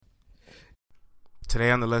Today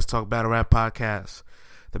on the Let's Talk Battle Rap podcast,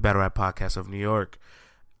 the Battle Rap podcast of New York,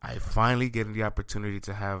 I finally get the opportunity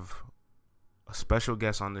to have a special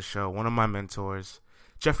guest on the show, one of my mentors,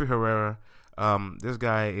 Jeffrey Herrera. This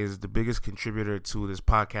guy is the biggest contributor to this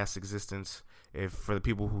podcast existence. If for the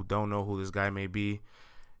people who don't know who this guy may be,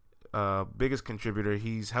 biggest contributor.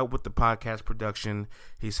 He's helped with the podcast production.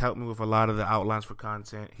 He's helped me with a lot of the outlines for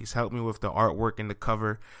content. He's helped me with the artwork and the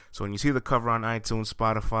cover. So when you see the cover on iTunes,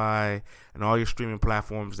 Spotify, and all your streaming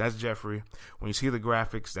platforms, that's Jeffrey. When you see the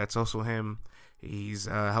graphics, that's also him. He's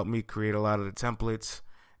helped me create a lot of the templates,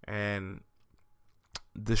 and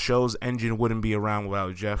the show's engine wouldn't be around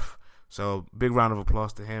without Jeff. So big round of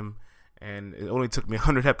applause to him. And it only took me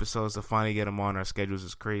 100 episodes to finally get him on. Our schedules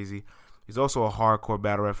is crazy. He's also a hardcore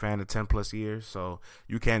battle rap fan of 10 plus years, so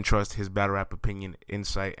you can trust his battle rap opinion,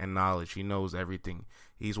 insight, and knowledge. He knows everything.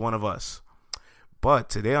 He's one of us. But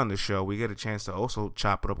today on the show, we get a chance to also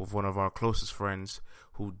chop it up with one of our closest friends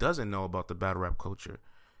who doesn't know about the battle rap culture.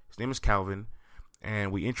 His name is Calvin,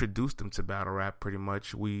 and we introduced him to battle rap pretty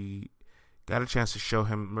much. We got a chance to show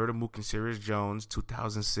him Murda Mook and Serious Jones,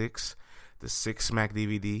 2006, the 6 Smack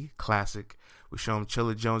DVD, classic. We show him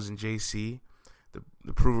Chilla Jones and JC.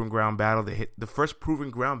 The Proving Ground battle that hit the first Proving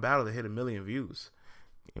Ground battle that hit 1 million views.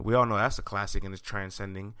 We all know that's a classic and it's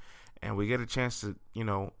transcending. And we get a chance to,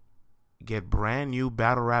 get brand new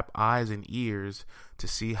battle rap eyes and ears to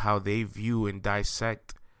see how they view and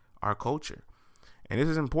dissect our culture. And this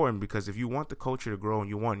is important because if you want the culture to grow and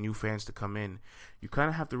you want new fans to come in, you kind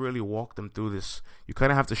of have to really walk them through this. You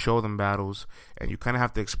kind of have to show them battles, and you kind of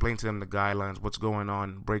have to explain to them the guidelines, what's going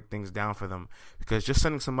on, break things down for them. Because just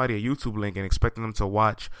sending somebody a YouTube link and expecting them to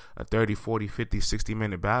watch a 30, 40, 50,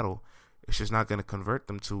 60-minute battle, it's just not going to convert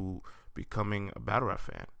them to becoming a battle rap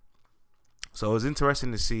fan. So it's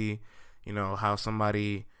interesting to see, how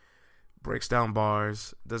somebody breaks down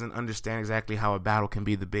bars, doesn't understand exactly how a battle can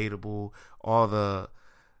be debatable, all the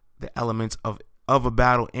elements of a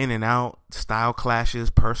battle in and out, style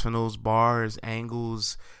clashes, personals, bars,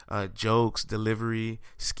 angles, jokes, delivery,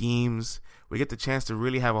 schemes. We get the chance to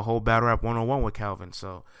really have a whole battle rap 101 with Calvin.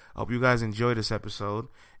 So I hope you guys enjoy this episode.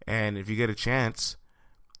 And if you get a chance,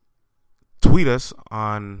 tweet us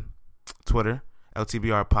on Twitter,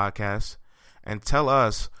 LTBR Podcast, and tell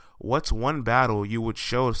us what's one battle you would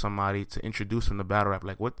show somebody to introduce them to battle rap?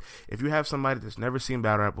 Like, what if you have somebody that's never seen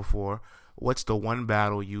battle rap before? What's the one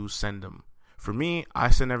battle you send them? For me,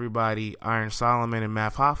 I send everybody Iron Solomon and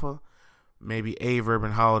Math Hoffa, maybe Averb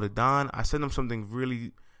and Hollow the Don. I send them something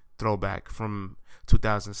really throwback from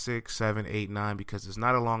 2006, 7, 8, 9 because it's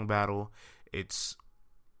not a long battle. It's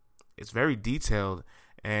very detailed,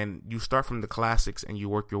 and you start from the classics and you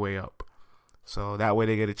work your way up. So that way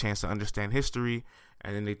they get a chance to understand history,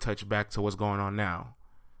 and then they touch back to what's going on now.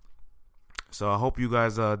 So I hope you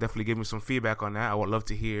guys definitely give me some feedback on that. I would love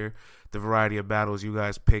to hear the variety of battles you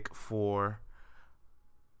guys pick for,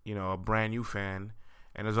 a brand new fan.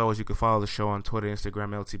 And as always, you can follow the show on Twitter, Instagram,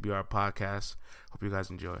 LTBR Podcast. Hope you guys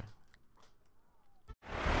enjoy.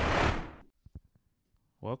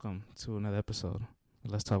 Welcome to another episode.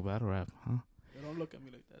 Let's talk battle rap, huh? Don't look at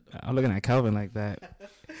me like that, though. I'm looking at Calvin like that.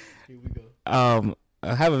 Here we go.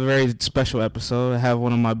 I have a very special episode. I have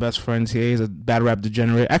one of my best friends here. He's a battle rap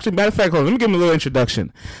degenerate. Actually, matter of fact, let me give him a little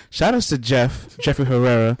introduction. Shout outs to Jeffrey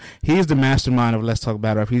Herrera. He's the mastermind of Let's Talk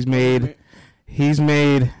Battle Rap. He's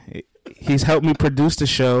helped me produce the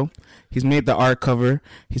show. He's made the art cover.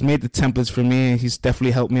 He's made the templates for me. And he's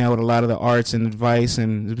definitely helped me out with a lot of the arts and advice,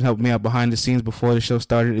 and he's helped me out behind the scenes before the show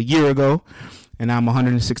started a year ago. And now I'm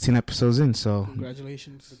 116 episodes in. So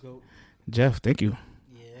congratulations, Jeff. Thank you.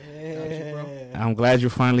 Yeah. I'm glad you're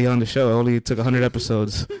finally on the show. It only took 100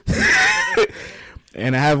 episodes.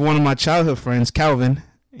 And I have one of my childhood friends, Calvin.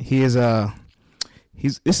 This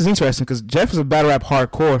is interesting because Jeff is a battle rap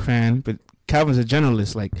hardcore fan, but Calvin's a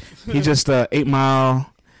generalist. Like, he just 8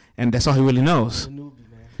 Mile, and that's all he really knows. Newbie,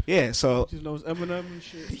 man. Yeah, so he just knows Eminem and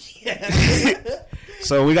shit.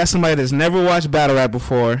 So we got somebody that's never watched battle rap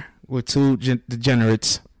before with two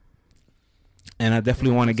degenerates, and I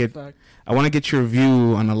definitely want to get your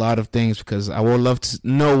view on a lot of things because I would love to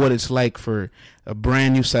know what it's like for a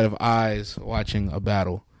brand new set of eyes watching a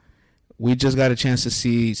battle. We just got a chance to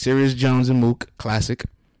see Serious Jones and Mook, classic.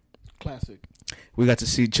 We got to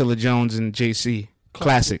see Chilla Jones and JC,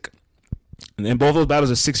 classic. And then both those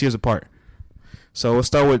battles are 6 years apart. So we'll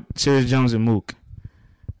start with Serious Jones and Mook.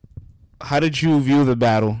 How did you view the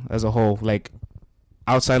battle as a whole? Like,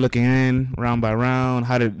 outside looking in, round by round,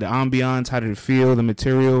 how did the ambiance, how did it feel, the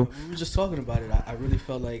material? We were just talking about it. I really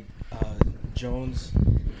felt like Jones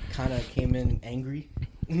kind of came in angry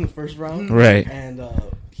in the first round. Right. And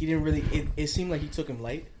he didn't really, it seemed like he took him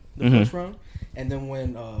light. the first round. And then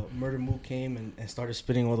when Murder Mook came and started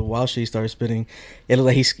spitting all the wild shit he started spitting, it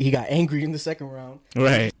looked like he got angry in the second round.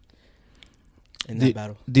 Right. In that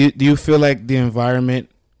battle. Do you feel like the environment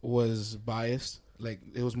was biased? Like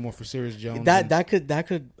it was more for Serious Jones? That could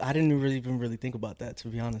I didn't even really think about that, to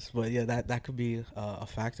be honest. But yeah, that could be a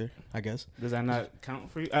factor, I guess. Does that not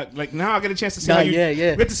count for you? Like now I get a chance to see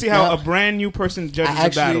get to see how a brand new person judges a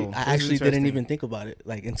battle. I actually didn't even think about it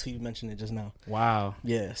until you mentioned it just now. Wow.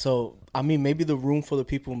 Yeah. So I mean, maybe the room full of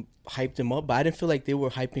people hyped him up, but I didn't feel like they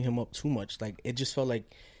were hyping him up too much. Like it just felt like,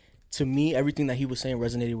 to me, everything that he was saying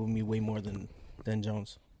resonated with me way more than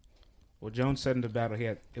Jones. Well, Jones said in the battle,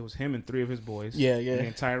 it was him and 3 of his boys. Yeah. And the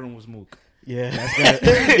entire room was Mook. Yeah.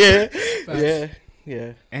 Yeah.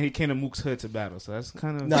 Yeah. And he came to Mook's hood to battle, so that's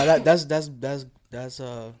kind of that's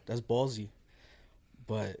ballsy.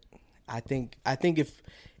 But I think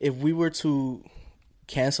if we were to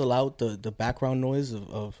cancel out the background noise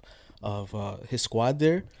of his squad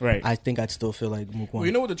there, right, I think I'd still feel like Mook won. Well,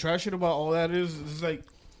 you know what the trash shit about all that is? It's like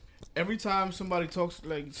every time somebody talks,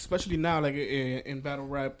 like especially now, like in battle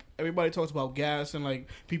rap, everybody talks about gas and like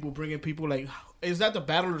people bringing people. Like, is that the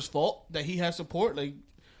battler's fault that he has support? Like,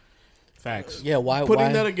 facts. Yeah, why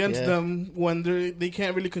putting that against them when they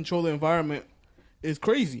can't really control the environment is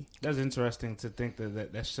crazy. That's interesting to think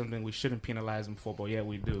that's something we shouldn't penalize them for, but yeah,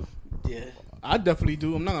 we do. Yeah, I definitely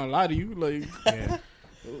do. I'm not gonna lie to you. Like, yeah.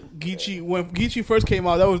 Geechee, when Geechee first came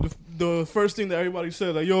out, that was the first thing that everybody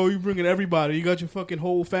said. Like, yo, you bringing everybody. You got your fucking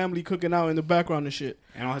whole family cooking out in the background and shit.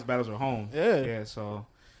 And all his battles are home. Yeah. So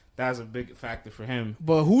that's a big factor for him.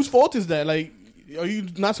 But whose fault is that? Like, are you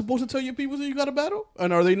not supposed to tell your people that you got a battle?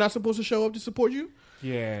 And are they not supposed to show up to support you?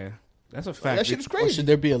 Yeah. That's a fact. That shit is Or crazy. should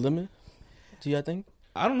there be a limit? Do you think?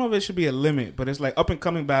 I don't know if it should be a limit, but it's like up and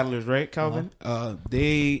coming battlers, right, Calvin?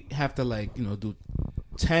 They have to do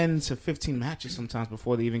 10 to 15 matches sometimes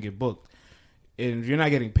before they even get booked. And if you're not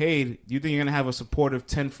getting paid, you think you're going to have a supportive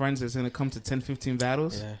 10 friends that's going to come to 10, 15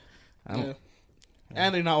 battles? Yeah.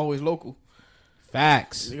 And they're not always local.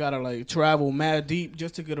 Facts. They got to like travel mad deep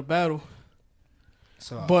just to get a battle.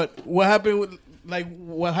 So, But what happened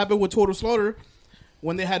with Total Slaughter,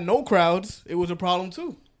 when they had no crowds, it was a problem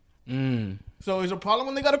too. So it's a problem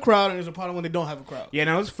when they got a crowd, and it's a problem when they don't have a crowd. Yeah,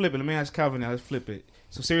 now let's flip it. Let me ask Calvin now. Let's flip it.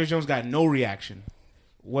 So Serious Jones got no reaction.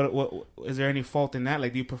 What is there any fault in that?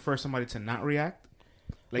 Like, do you prefer somebody to not react?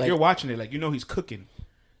 Like you're watching it, like he's cooking,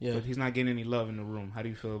 but he's not getting any love in the room. How do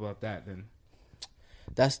you feel about that then?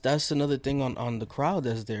 That's another thing on the crowd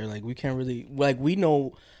that's there. Like, we can't really, like, we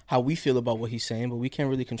know how we feel about what he's saying, but we can't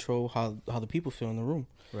really control how the people feel in the room.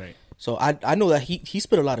 Right. So I know that he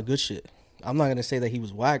spit a lot of good shit. I'm not gonna say that he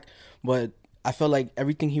was whack, but I felt like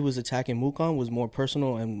everything he was attacking Mook on was more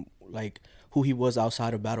personal and like who he was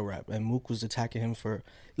outside of battle rap, and Mook was attacking him for,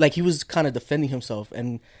 like, he was kind of defending himself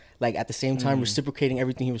and like at the same time reciprocating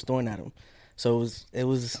everything he was throwing at him. So it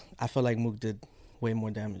was I felt like Mook did way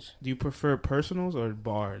more damage. Do you prefer personals or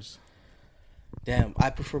bars? Damn, I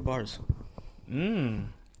prefer bars.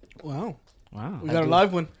 Wow. Wow. We got a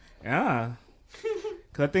live one. Yeah.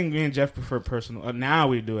 Because I think me and Jeff prefer personal. Now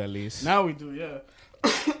we do, at least. Now we do, yeah.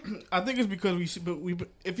 I think it's because we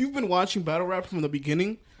if you've been watching battle rap from the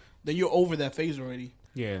beginning, then you're over that phase already.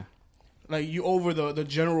 Yeah. Like, you over the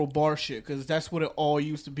general bar shit, because that's what it all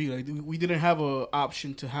used to be. Like, we didn't have a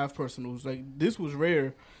option to have personals. Like, this was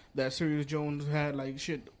rare that Serious Jones had like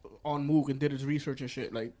shit on Mook and did his research and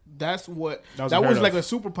shit. Like, that was like a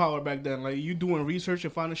superpower back then. Like, you doing research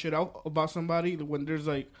and finding shit out about somebody when there's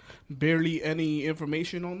like barely any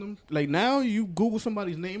information on them. Like, now you Google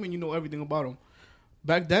somebody's name and you know everything about them.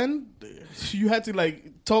 Back then, you had to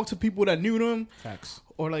like talk to people that knew them. Facts.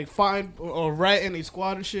 Or like find or write in a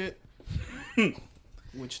squad and shit.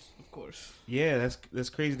 Which, of course. Yeah, that's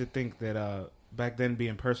crazy to think that back then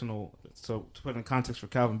being personal. So to put in context for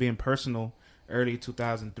Calvin, being personal early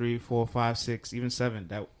 2003, 4, 5, 6, even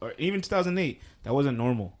 7, or even 2008, that wasn't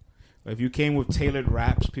normal. If you came with tailored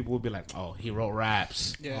raps, people would be like, "Oh, he wrote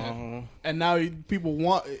raps." Yeah. And now people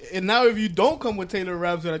want. And now if you don't come with tailored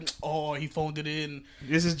raps, they're like, "Oh, he phoned it in.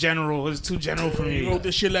 This is general. It's too general for me." He wrote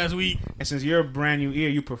this shit last week. And since you're a brand new ear,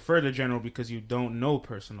 you prefer the general because you don't know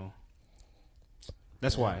personal.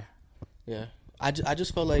 That's why. Yeah. I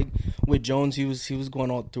just felt like with Jones, he was going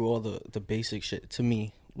all through all the basic shit to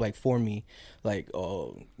me. Like, for me, like,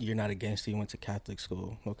 oh, you're not a gangster, you went to Catholic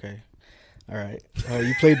school, okay, all right,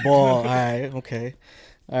 you played ball, all right, okay,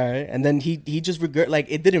 all right, and then he just like,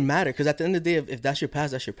 it didn't matter, because at the end of the day, if that's your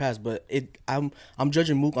past, that's your past. But I'm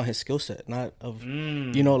judging Mook on his skill set, not of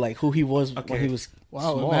like who he was when he was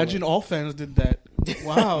small. Imagine all fans did that.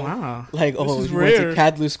 Wow. Wow. Like, this is you rare. went to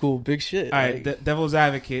Catholic school, big shit. All right, devil's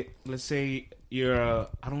advocate. Let's say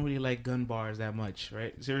I don't really like gun bars that much,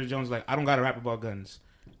 right? Serious Jones is like, I don't gotta rap about guns.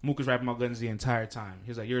 Mook is rapping about guns the entire time.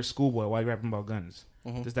 He's like, you're a schoolboy. Why are you rapping about guns?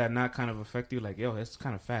 Mm-hmm. Does that not kind of affect you? Like, yo, that's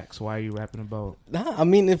kind of facts. Why are you rapping about? Nah, I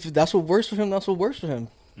mean, if that's what works for him, that's what works for him.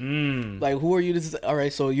 Like, who are you to say, all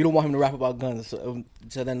right, so you don't want him to rap about guns. So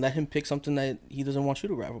then let him pick something that he doesn't want you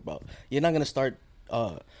to rap about. You're not going to start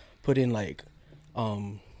putting, like,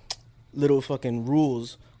 little fucking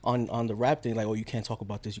rules on the rap thing. Like, oh, you can't talk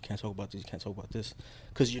about this, you can't talk about this, you can't talk about this.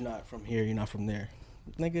 Because you're not from here, you're not from there.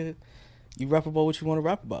 Nigga, you rap about what you want to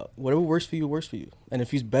rap about. Whatever works for you, works for you. And if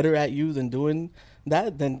he's better at you than doing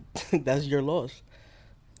that, then that's your loss.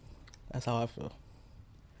 That's how I feel.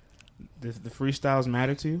 The freestyles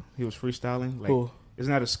matter to you? He was freestyling. Like, Cool.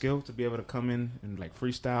 isn't that a skill to be able to come in and like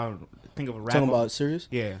freestyle? Think of a rap. Talking about serious?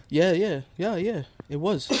 Yeah. Yeah. It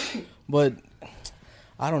was, but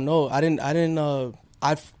I don't know.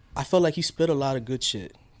 I felt like he spit a lot of good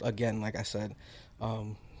shit. Again, like I said,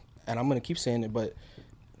 and I'm gonna keep saying it. But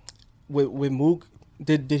with Mook,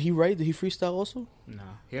 did he write? Did he freestyle also? No,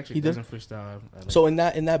 he actually doesn't freestyle. So in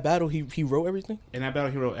that battle, he wrote everything. In that battle,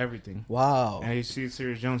 he wrote everything. Wow. And you see,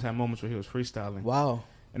 Serious Jones had moments where he was freestyling. Wow.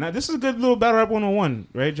 And now, this is a good little battle rap 101,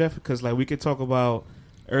 right, Jeff? Because like we could talk about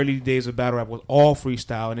early days of battle rap was all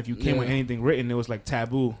freestyle, and if you came with anything written, it was like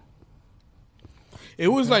taboo. It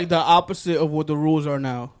was like the opposite of what the rules are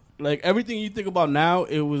now. Like everything you think about now,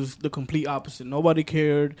 it was the complete opposite. Nobody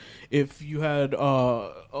cared if you had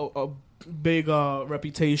a big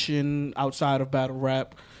reputation outside of battle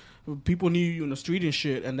rap. People knew you in the street and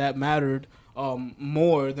shit, and that mattered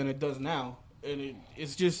more than it does now. And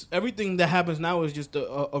it's just everything that happens now is just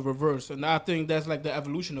a reverse. And I think that's like the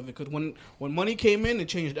evolution of it. Because when money came in, it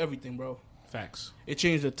changed everything, bro. Facts. It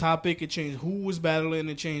changed the topic. It changed who was battling.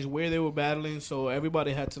 It changed where they were battling. So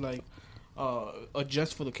everybody had to like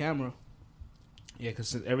adjust for the camera. Yeah,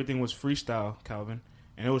 because everything was freestyle, Calvin.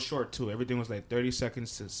 And it was short, too. Everything was like 30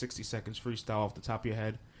 seconds to 60 seconds freestyle off the top of your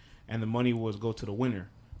head. And the money was go to the winner.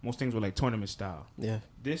 Most things were like tournament style. Yeah.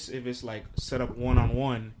 This, if it's like set up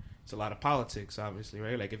one-on-one, it's a lot of politics, obviously,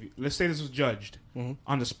 right? Like, if you, let's say this was judged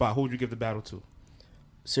on the spot. Who would you give the battle to?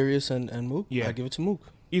 Serious and Mook? Yeah. I'd give it to Mook.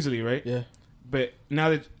 Easily, right? Yeah. But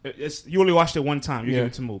now that you only watched it one time, you give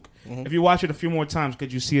it to Mook. Mm-hmm. If you watch it a few more times,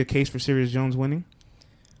 could you see a case for Serious Jones winning?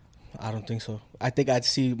 I don't think so. I think I'd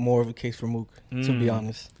see more of a case for Mook, to be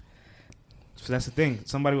honest. So that's the thing.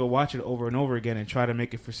 Somebody will watch it over and over again and try to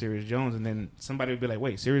make it for Serious Jones, and then somebody would be like,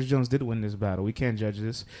 wait, Serious Jones did win this battle. We can't judge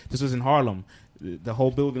this. This was in Harlem. The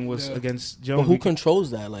whole building was against Jones. But who controls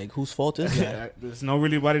that? Like, whose fault is that? There's no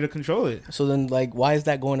really body to control it. So then, like, why is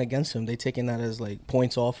that going against him? They taking that as, like,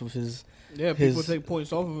 points off of his... Yeah, people take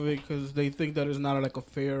points off of it because they think that it's not, like, a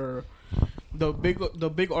fair... The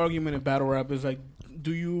big argument in battle rap is, like,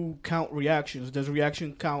 do you count reactions? Does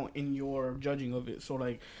reaction count in your judging of it? So,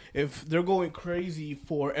 like, if they're going crazy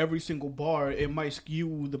for every single bar, it might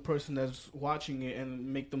skew the person that's watching it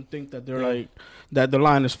and make them think that they're like that the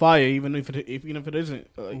line is fire, even if it isn't.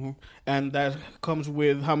 Like, and that comes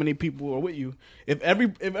with how many people are with you. If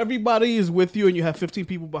everybody is with you and you have 15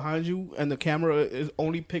 people behind you, and the camera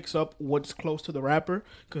only picks up what's close to the rapper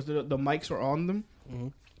because the mics are on them.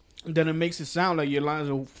 Then it makes it sound like your lines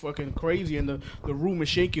are fucking crazy and the room is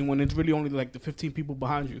shaking when it's really only like the 15 people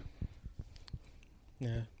behind you.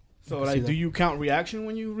 Yeah. So like, do you count reaction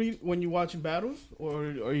when you watching battles,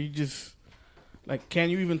 or you just like,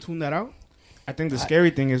 can you even tune that out? I think the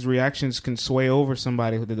scary thing is reactions can sway over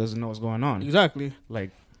somebody who doesn't know what's going on. Exactly.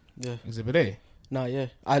 Like, Exhibit A. No, yeah.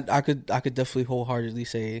 I could definitely wholeheartedly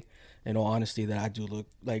say, in all honesty, that I do look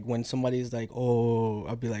like when somebody's like, oh,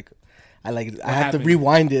 I'll be like. I have to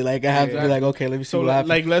rewind it. Like, I have to be like, okay, let me see what happened.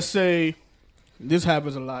 Like, let's say this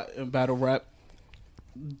happens a lot in battle rap.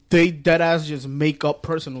 They deadass just make up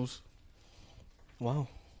personals. Wow.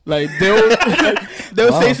 Like,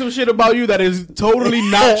 they'll say some shit about you that is totally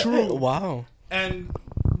not true. Wow. And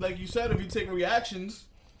like you said, if you take reactions,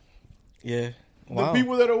 the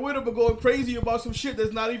people that are with him are going crazy about some shit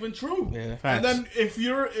that's not even true. Yeah. And then if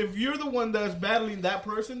you're the one that's battling that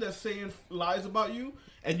person that's saying lies about you,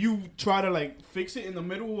 and you try to like fix it in the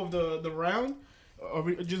middle of the round,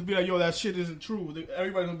 or just be like, yo, that shit isn't true.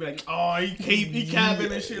 Everybody's gonna be like, oh, he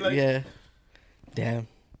capping and shit. Like, yeah. Damn.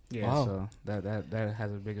 Yeah. Wow. So that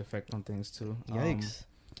has a big effect on things too. Yikes.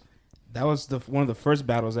 That was one of the first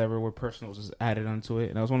battles ever where personals was added onto it,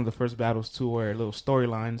 and that was one of the first battles too where little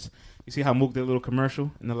storylines. You see how Mook did a little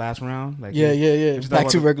commercial in the last round? Like, yeah. Back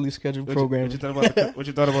to regularly scheduled programming. What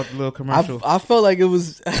you thought about the little commercial? I felt like it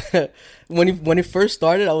was when it first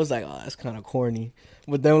started. I was like, oh, that's kind of corny.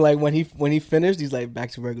 But then like when he finished, he's like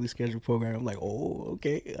back to regularly scheduled program. I'm like, oh,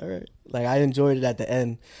 okay, all right. Like I enjoyed it at the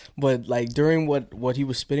end, but like during what he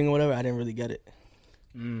was spitting or whatever, I didn't really get it.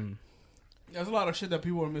 There's a lot of shit that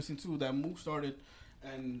people are missing too. That Mook started,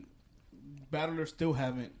 and battlers still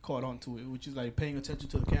haven't caught on to it, which is like paying attention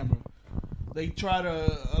to the camera. They try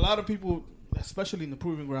to. A lot of people, especially in the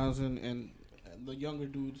proving grounds and the younger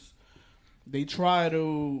dudes, they try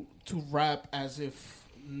to rap as if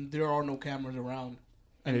there are no cameras around,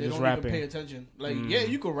 and they just don't rapping. even pay attention. Like, yeah,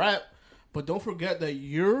 you can rap, but don't forget that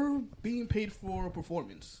you're being paid for a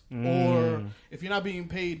performance. Or if you're not being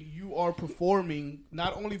paid, you are performing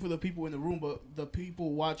not only for the people in the room, but the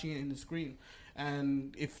people watching it in the screen.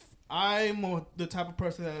 And if I'm the type of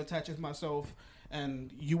person that attaches myself,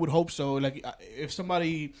 and you would hope so, like if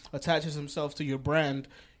somebody attaches himself to your brand,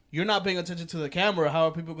 you're not paying attention to the camera. How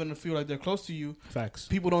are people going to feel like they're close to you? Facts.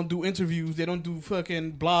 People don't do interviews. They don't do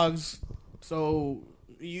fucking blogs. So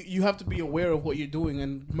you have to be aware of what you're doing.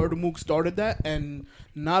 And Murder Mook started that, and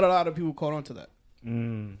not a lot of people caught on to that.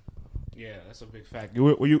 Yeah, that's a big fact.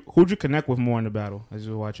 Who'd you connect with more in the battle as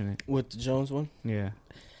you were watching it? With the Jones one, Yeah.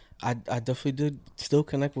 I definitely did still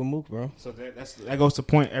connect with Mook, bro. So that goes to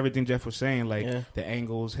point everything Jeff was saying, like Yeah. the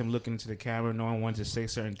angles, him looking into the camera, knowing when to say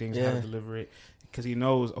certain things, how Yeah. to deliver it, because he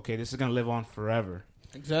knows, okay, this is gonna live on forever.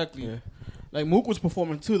 Exactly. Yeah. Like Mook was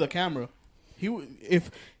performing to the camera.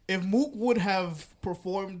 If Mook would have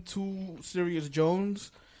performed to Sirius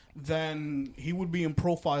Jones, then he would be in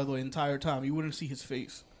profile the entire time. You wouldn't see his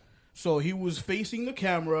face. So he was facing the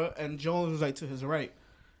camera, and Jones was like to his right,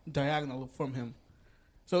 diagonal from him.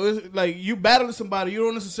 So it's like you battle somebody, you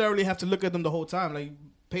don't necessarily have to look at them the whole time. Like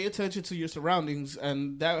pay attention to your surroundings,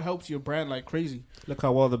 and that helps your brand like crazy. Look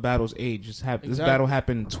how well the battles age. This Exactly. battle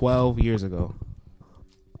happened 12 years ago,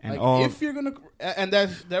 and Like if you're gonna, and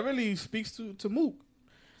that really speaks to Mook.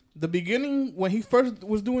 The beginning when he first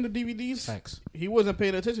was doing the DVDs, facts. he wasn't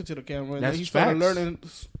paying attention to the camera, and That's then he started facts.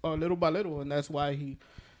 learning little by little, and that's why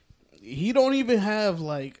he don't even have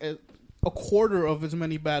like a quarter of as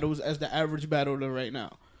many battles as the average battler right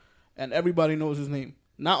now, and everybody knows his name.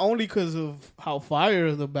 Not only because of how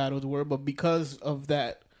fire the battles were, but because of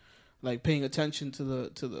that, like paying attention to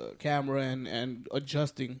the camera and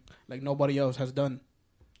adjusting like nobody else has done.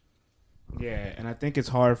 Yeah, and I think it's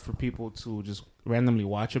hard for people to just randomly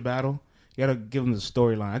watch a battle. You gotta give them the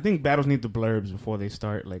storyline. I think battles need the blurbs before they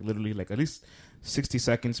start, like literally, like at least 60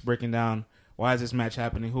 seconds breaking down why is this match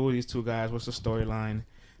happening, who are these two guys, what's the storyline.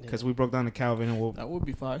 Because we broke down the Calvin, and That would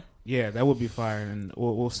be fire. yeah, that would be fire, and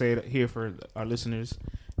we'll say it here for our listeners.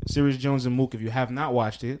 Sirius Jones and Mook, if you have not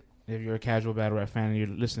watched it, if you're a casual battle rap fan and you're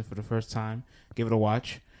listening for the first time, give it a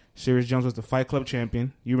watch. Sirius Jones was the Fight Club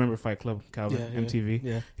champion. You remember Fight Club, Calvin, MTV.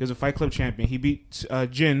 Yeah. He was a Fight Club champion. He beat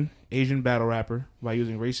Jin, Asian battle rapper, by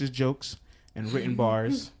using racist jokes and written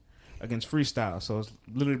bars against freestyle. So it's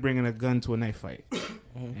literally bringing a gun to a knife fight.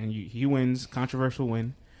 And he wins, controversial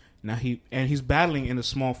win. Now he's battling in a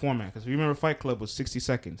small format, because you remember Fight Club was 60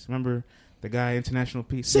 seconds. Remember the guy, International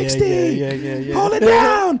P? 60! Yeah. Hold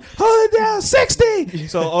it down, 60!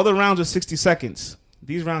 So all the rounds are 60 seconds.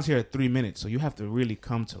 These rounds here are 3 minutes, so you have to really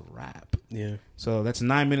come to rap. Yeah. So that's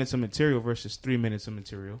 9 minutes of material versus 3 minutes of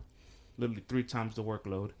material. Literally 3 times the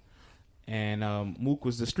workload. And Mook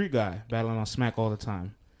was the street guy, battling on Smack all the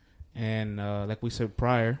time. And like we said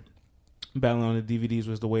prior, battling on the DVDs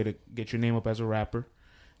was the way to get your name up as a rapper.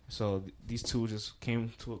 So these two just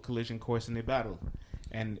came to a collision course and they battled.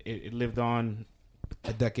 And it lived on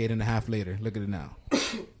a decade and a half later. Look at it now.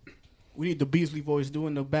 We need the Beasley voice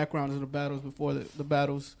doing the backgrounds of the battles before the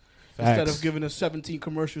battles. Facts. Instead of giving us 17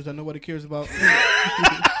 commercials that nobody cares about.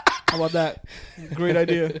 How about that? Great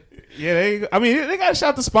idea. Yeah, they got to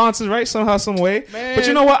shout the sponsors, right? Somehow, some way. Man. But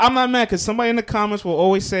you know what? I'm not mad, because somebody in the comments will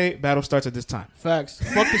always say battle starts at this time. Facts.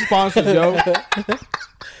 Fuck the sponsors, yo.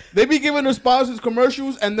 They be giving the sponsors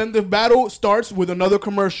commercials, and then the battle starts with another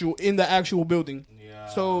commercial in the actual building. Yeah.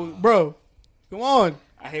 So, bro, come on.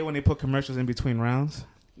 I hate when they put commercials in between rounds.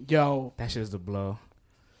 Yo, That shit is the blow.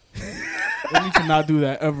 they need to not do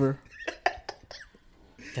that ever.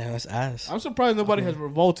 Damn, that's ass. I'm surprised nobody has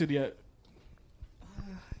revolted yet.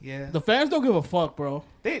 Yeah. The fans don't give a fuck, bro.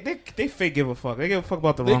 They fake give a fuck. They give a fuck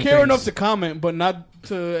about the They wrong care things. enough to comment, but not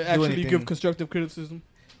to actually anything. give constructive criticism.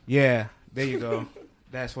 Yeah, there you go.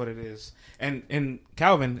 That's what it is. And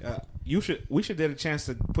Calvin, we should get a chance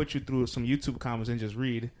to put you through some YouTube comments and just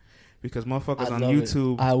read, because motherfuckers on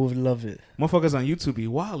YouTube, I would love it. motherfuckers on YouTube be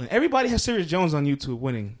wilding. Everybody has Sirius Jones on YouTube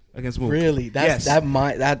winning against Mook. Really? That's Yes. that's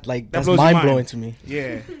blows your mind mind. blowing to me.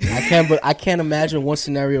 Yeah. I can't imagine one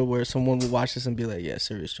scenario where someone would watch this and be like, "Yeah,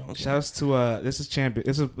 Sirius Jones." Shouts to this is Champion.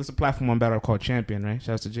 This is a platform on battle called Champion, right?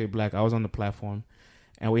 Shouts to Jay Black. I was on the platform,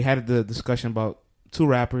 and we had the discussion about two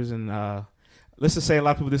rappers, and let's just say a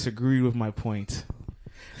lot of people disagreed with my point.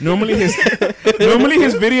 Normally his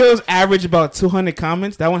videos average about 200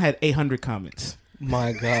 comments. That one had 800 comments.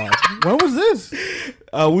 My God. When was this?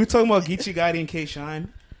 We were talking about Geechee Gotti and K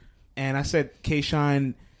Shine, and I said K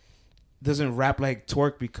Shine doesn't rap like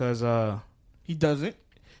Twerk because He doesn't.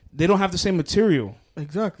 they don't have the same material.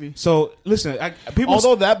 Exactly. So listen, people.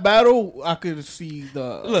 Although that battle, I could see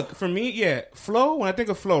the Look, for me, yeah, flow. When I think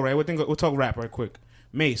of flow, right, we'll talk rap right quick.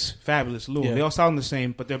 Mace, Fabulous, Lou, Yeah. they all sound the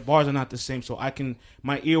same, but their bars are not the same. So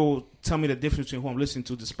my ear will tell me the difference between who I'm listening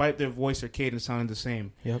to, despite their voice or cadence sounding the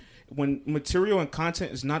same. Yep. When material and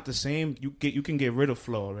content is not the same, you can get rid of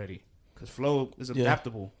flow already, because flow is Yeah.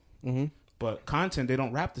 adaptable. Mm-hmm. But content, they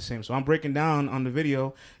don't rap the same. So I'm breaking down on the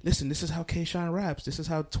video. Listen, this is how K-Shine raps. This is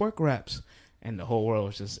how Twerk raps. And the whole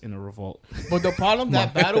world is just in a revolt. But the problem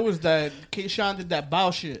that battle is that K-Shine did that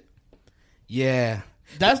bow shit. Yeah.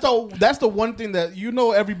 That's the one thing that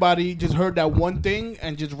everybody just heard that one thing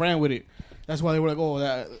and just ran with it. That's why they were like, oh,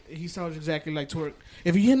 that he sounds exactly like Twerk.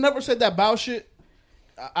 If he had never said that bow shit,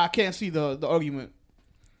 I can't see the argument.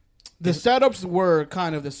 The setups were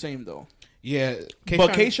kind of the same though. Yeah.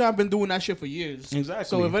 But K-Shine been doing that shit for years. Exactly.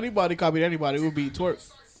 So if anybody copied anybody, it would be Twerk.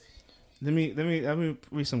 Let me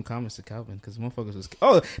read some comments to Calvin, because motherfuckers was.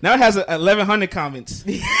 Oh, now it has 1,100 comments.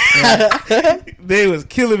 They was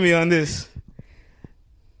killing me on this.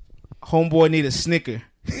 Homeboy need a Snicker.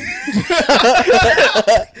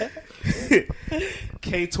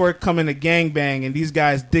 K Twerk coming to gangbang, and these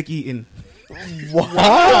guys dick eating.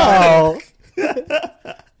 Wow.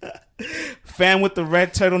 Fan with the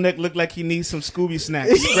red turtleneck look like he needs some Scooby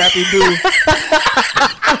snacks. Scrappy dude.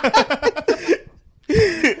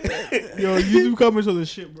 Yo, YouTube comments on this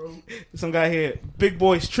shit, bro. Some guy here, big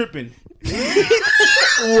boys tripping.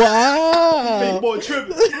 Wow. Big boy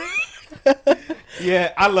tripping.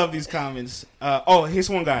 Yeah, I love these comments. Here's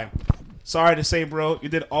one guy. Sorry to say, bro, you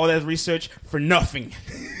did all that research for nothing.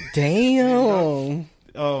 Damn.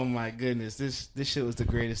 Oh my goodness, this shit was the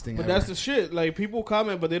greatest thing But ever. that's the shit. Like, people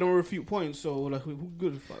comment, but they don't refute points. So, like, who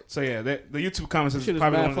good as fuck? So yeah, the YouTube comments is Shit is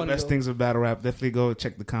probably mad one of the funny, best though. things of battle rap. Definitely go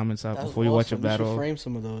check the comments out That was before you watch a awesome. We should battle. frame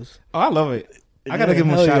some of those. Oh, I love it. I gotta give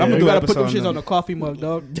him a hell shot. yeah. I'm gonna You do an gotta put them episode shits on them. a coffee mug,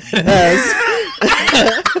 dog. Yes.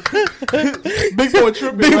 Big boy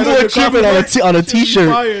tripping. Big right boy on the tripping coffee on a mug. t-shirt.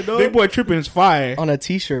 Fire, dog. Big boy tripping is fire. On a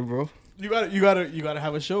t-shirt, bro. You gotta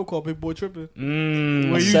have a show called Big Boy Tripping,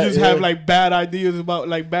 Mm, where you Set, just yeah. have like bad ideas about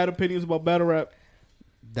like bad opinions about battle rap.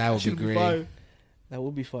 that would be Should be great. fire. That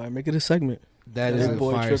would be fire. Make it a segment. That is Big a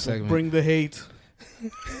boy fire tripping. segment. Bring the hate.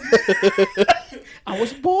 I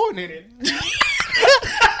was born in it.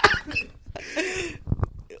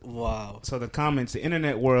 Wow. So the comments, the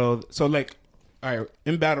internet world. So like, all right,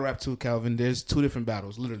 in battle rap too, Calvin. There's two different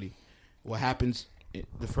battles. Literally, what happens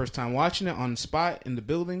the first time watching it on the spot in the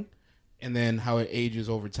building, and then how it ages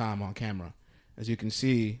over time on camera. As you can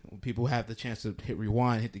see, when people have the chance to hit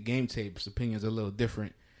rewind, hit the game tapes, opinions are a little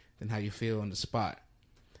different than how you feel on the spot.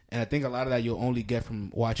 And I think a lot of that you'll only get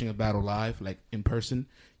from watching a battle live, like in person.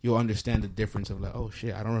 You'll understand the difference of like, oh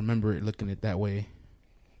shit, I don't remember it looking it that way.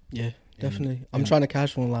 Yeah, definitely. I'm and- trying to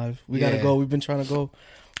catch one live. We gotta Yeah. go. We've been trying to go.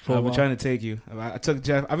 For a I've been while. trying to take you. I took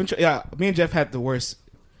Jeff. Me and Jeff had the worst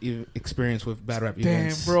experience with battle rap Damn,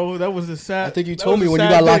 events. bro, that was a sad. I think you that told was me a when you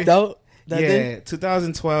sad got locked day. out. That Yeah, day?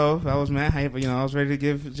 2012. I was mad hype. I was ready to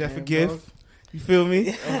give Jeff a Damn, gift. bro. You feel me?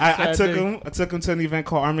 I Sad took day. him. I took him to an event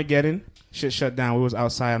called Armageddon. Shit shut down. We was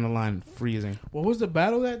outside on the line, freezing. What was the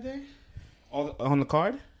battle that day? On the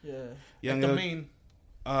card, Yeah, Young the Yo- main.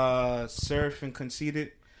 Surf and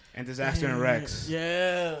Conceited, and Disaster and Rex.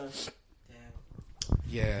 Yeah,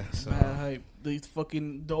 Yeah. So mad hype. These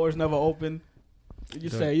fucking doors never open. You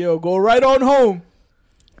just Door- say, "Yo, go right on home."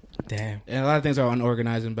 Damn. and a lot of things are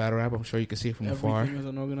unorganized in battle rap. I'm sure you can see from afar. Everything is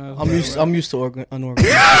unorganized. I'm used to unorganized.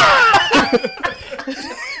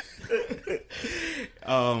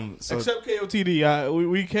 So Except KOTD,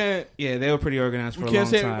 we can't. yeah, they were pretty organized for We a can't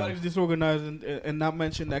long say time. everybody's disorganized and not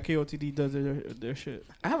mention that KOTD does their shit.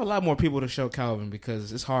 I have a lot more people to show Calvin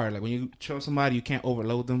because it's hard. Like when you show somebody, you can't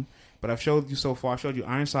overload them. But I've showed you so far. I showed you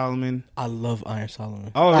Iron Solomon. I love Iron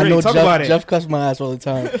Solomon. Oh, I really? know Talk Jeff, about it. Jeff cuts my ass all the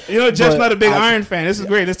time. You know, Jeff's But not a big I- Iron fan. This is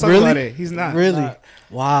great. Let's talk Really? about it. He's not. Really? Nah.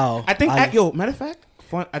 Wow. I think. Matter of fact,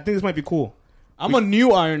 fun. I think this might be cool. I'm a new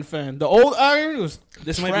Iron fan. The old Iron was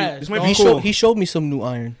This trash. might be. This might dog. be he, cool. he showed me some new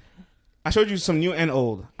Iron. I showed you some new and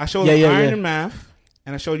old. I showed Yeah, you yeah, Iron yeah. and Math,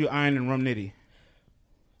 and I showed you Iron and Rum Nitty.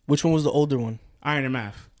 Which one was the older one? Iron and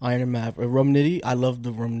Math. Iron and Math. Rum Nitty. I love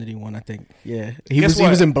the Rum Nitty one. I think. Yeah. He Guess was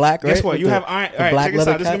what? in black, right? Guess what? With You the- have Iron. the All right, black check this out.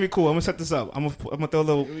 leather This is gonna cap? be cool. I'm gonna set this up. I'm gonna throw a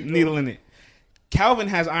little needle in it. Calvin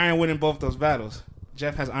has Iron winning both those battles.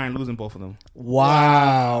 Jeff has Iron losing both of them.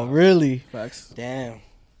 Wow, really? Facts. Damn.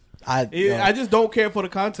 I just don't care for the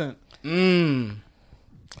content.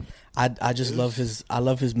 I just love his. I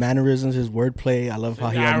love his mannerisms, his wordplay. I love how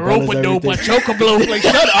he rope a dope, everything. choke a blow. Like,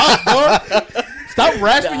 shut up, bro. Stop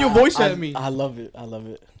rasping your voice at me. I love it. I love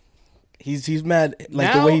it. He's mad.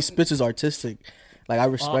 Like Now- the way he spits is artistic. Like I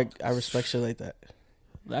respect shit like that.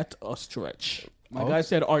 That's a stretch. My Oh. guy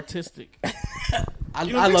said artistic. I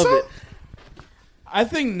You don't love think so? it. I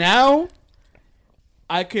think now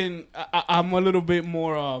I'm a little bit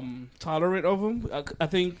more tolerant of him. I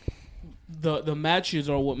think the matches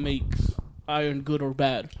are what makes Iron good or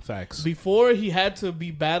bad. Facts. Before he had to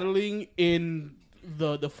be battling in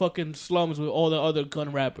the fucking slums with all the other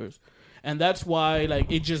gun rappers, and that's why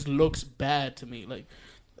like it just looks bad to me. Like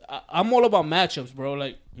I'm all about matchups, bro.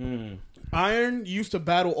 Like Iron used to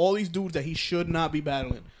battle all these dudes that he should not be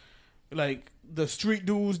battling, like the street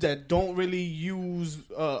dudes that don't really use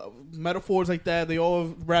metaphors like that. They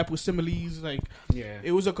all rap with similes. Like Yeah.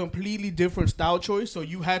 it was a completely different style choice, so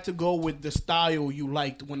you had to go with the style you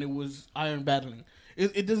liked when it was Iron battling.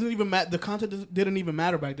 It doesn't even matter. The content didn't even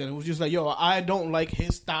matter back then. It was just like, yo, I don't like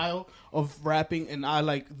his style of rapping, and I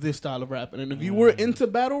like this style of rapping. And if you were into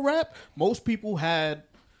battle rap, most people had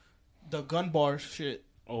the gun bar shit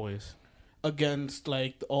Always. against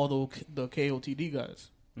like all the KOTD guys.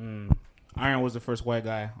 Iron was the first white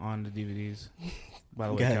guy on the DVDs. By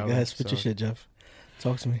the way, Go Calvin, ahead, spit so- your shit, Jeff.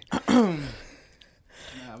 Talk to me.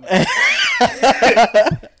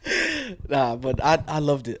 Nah, but I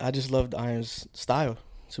loved it. I just loved Iron's style.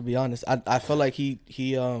 To be honest, I felt like he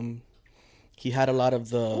had a lot of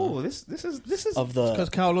the Oh, this is. of the Because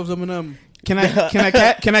Cal loves Eminem. Can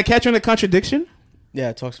I catch you in a contradiction?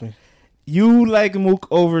 yeah. Talk to me. You like Mook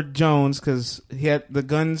over Jones because he had the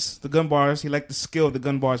gun bars. He liked the skill of the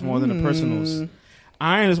gun bars more than the personals.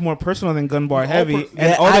 Iron is more personal than gun bar heavy, and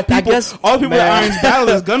yeah, all the people, guess, all the people man. at Iron's battle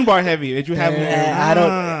is gun bar heavy. That you have. I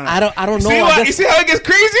don't know. See I what, guess- you see how it gets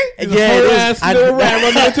crazy? Yeah, it is. Ass little rat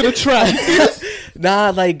running into the trap.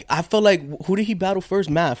 Nah, like I felt like who did he battle first?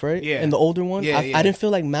 Math, right? Yeah. In the older one, Yeah, I didn't feel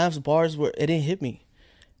like Math's bars were. It didn't hit me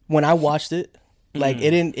when I watched it. Like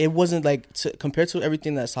it didn't. It wasn't like compared to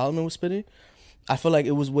everything that Solomon was spitting. I feel like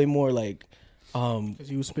it was way more like. Because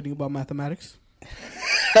he was spitting about mathematics.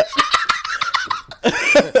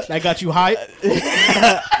 That got you hype.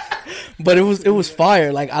 But it was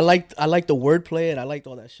fire. Like I liked the wordplay and I liked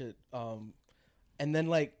all that shit. And then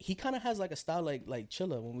like he kind of has like a style like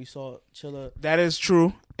Chilla when we saw Chilla. That is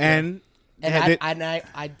true, and And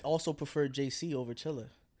I also prefer JC over Chilla.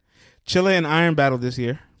 Chilla and Iron battle this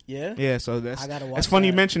year. Yeah. Yeah, so I gotta watch that's funny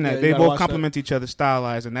you that. mentioned that. Yeah, you They gotta both watch complement each other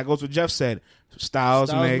stylized, and that goes what Jeff said.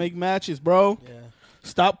 Styles make matches, bro. Yeah.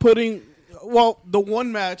 Stop putting. Well, the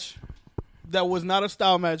one match that was not a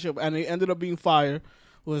style matchup and it ended up being fire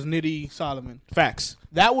was Nitty Solomon. facts.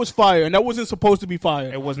 That was fire, and that wasn't supposed to be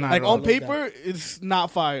fire. It was not Like at all. on paper, it's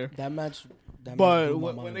not fire. That match. But blew my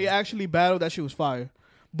when mind. they actually battled, that shit was fire.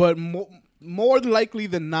 But more likely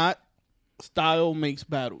than not, style makes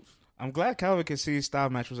battles. I'm glad Calvin could see style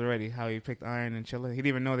matches already. How he picked Iron and Chilla. He didn't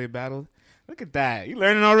even know they battled. Look at that. You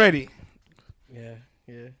learning already. Yeah.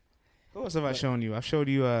 What else have I shown you? I've showed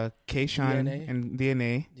you K-Shine DNA. and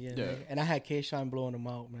DNA. Yeah. And I had K-Shine blowing him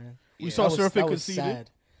out, man. We saw Surf that and was conceded. sad.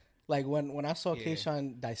 Like when I saw Yeah.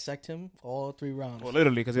 K-Shine dissect him all 3 rounds. Well,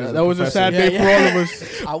 literally, because That was a sad day for all of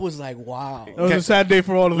us. I was like, wow. That was a sad day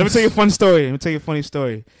for all of Let me us. tell you a fun story. Let me tell you a funny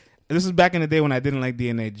story. This is back in the day when I didn't like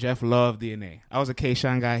DNA. Jeff loved DNA. I was a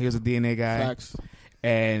K-Shine guy. He was a DNA guy. Facts.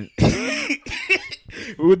 And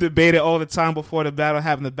we would debate it all the time before the battle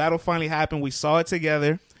happened. The battle finally happened. We saw it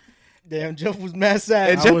together. Damn, Jeff was mad sad.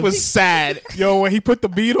 And Jeff was sad. Yo, when he put the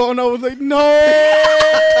beat on, I was like, no,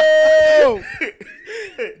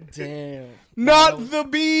 Damn. not the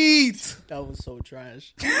beat. That was so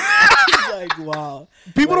trash. I was like, wow.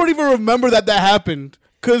 People don't even remember that happened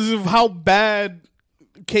because of how bad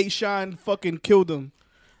K-Shine fucking killed him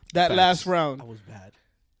that Facts. last round. That was bad.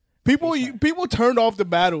 People turned off the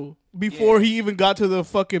battle before he even got to the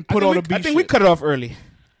fucking put on a beat. I think we shit. cut it off early.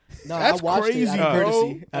 No, That's I watched crazy, it out of bro.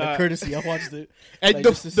 courtesy. Out of courtesy, I watched it. And Like, the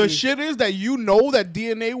just to see. shit is that you know that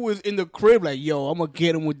DNA was in the crib like, yo, I'm gonna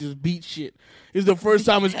get him with this beat shit. It's the first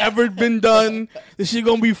time it's ever been done. This shit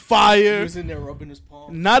gonna be He fire. was in there rubbing his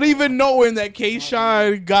palm. Not even knowing that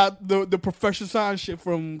K-Shine got the Professor Sign shit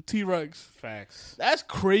from T-Rex. Facts. That's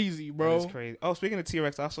crazy, bro. That's crazy. Oh, speaking of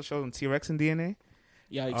T-Rex, I also showed them T-Rex and DNA.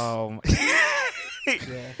 Yikes.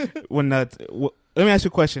 When let me ask you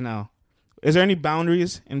a question now. Is there any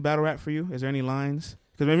boundaries in battle rap for you? Is there any lines?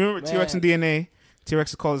 Because remember T-Rex and DNA,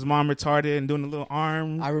 T-Rex called his mom retarded and doing a little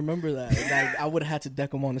arm. I remember that. Like, I would have had to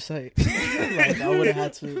deck him on the site. Like, I would have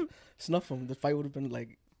had to snuff him. The fight would have been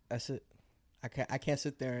like, that's it. I can't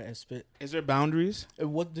sit there and spit. Is there boundaries?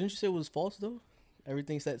 What didn't you say was false though?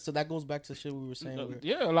 Everything said. So that goes back to shit we were saying. Where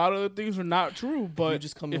Yeah, a lot of the things are not true, but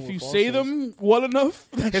just come in if with you false say ones. them well enough,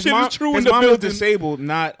 that His shit mom, is true in his the mom was building. disabled,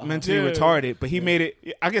 not mentally Yeah. retarded, but he made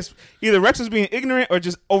it. I guess either Rex was being ignorant or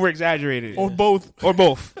just over exaggerated, Or both. or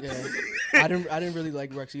both. Yeah, I didn't really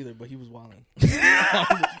like Rex either, but he was wilding.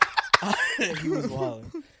 He was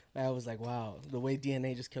wilding. I was like, wow, the way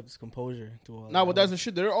DNA just kept his composure through all. Nah, that. but that's the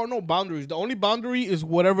shit. There are no boundaries. The only boundary is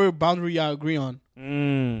whatever boundary y'all agree on.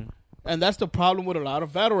 And that's the problem with a lot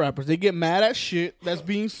of battle rappers. They get mad at shit that's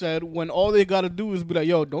being said when all they gotta do is be like,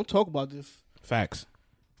 yo, don't talk about this. Facts.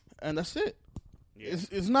 And that's it.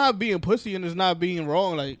 It's not being pussy and it's not being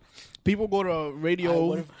wrong. Like, people go to radio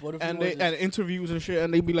what if and you were they to- and interviews and shit,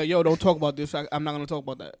 and they be like, yo, don't talk about this. I'm not gonna talk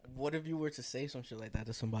about that. What if you were to say some shit like that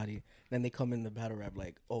to somebody, then they come in the battle rap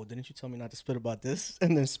like, oh, didn't you tell me not to spit about this,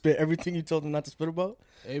 and then spit everything you told them not to spit about?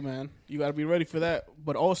 Hey man, you gotta be ready for that.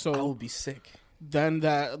 But I also, would be sick. then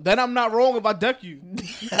I'm not wrong if I deck you.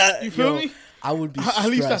 You feel me? I would be. At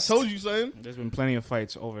least I stressed. told you, son. There's been plenty of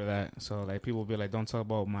fights over that. So like people will be like, don't talk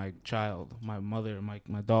about my child, my mother,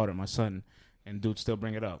 my daughter, my son, and dudes still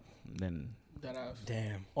bring it up. Then That ass.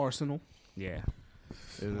 Damn. Arsenal. yeah.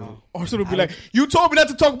 Arsenal be like, you told me not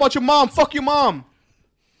to talk about your mom. Fuck your mom.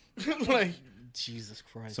 Like, Jesus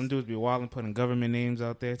Christ. Some dudes be wild and putting government names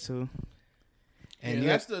out there too. And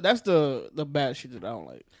yeah, that's the bad shit that I don't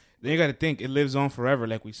like. then you got to think it lives on forever,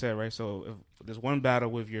 like we said, right? So if there's one battle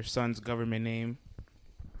with your son's government name,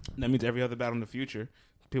 that means every other battle in the future,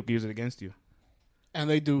 people can use it against you. And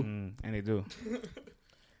they do. And they do.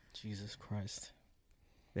 Jesus Christ.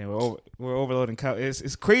 Then we're overloading.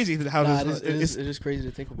 It's crazy how Nah, this. it is crazy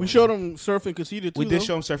to think about. We showed them Surf and Conceited too. We did though.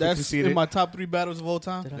 show him Surf and That's Conceited. in my top 3 battles of all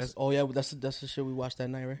time. That's the shit we watched that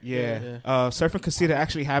night, right? Yeah. Surf and Casita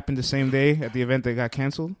actually happened the same day at the event that got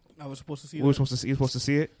canceled. I was supposed to see We were that. supposed to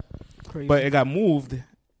see it, Crazy. but it got moved,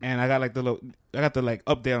 and I got like the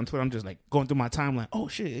update on Twitter. I'm just like going through my timeline. Oh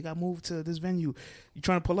shit, it got moved to this venue. You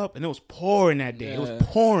trying to pull up? And it was pouring that day. It was Yeah.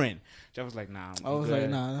 pouring. I was like, nah. I was like,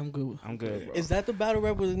 nah, I'm good. I'm good, bro. Is that the battle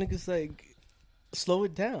rap where the niggas like slow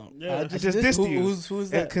it down? Yeah. I I just dissed- dissed you. Who's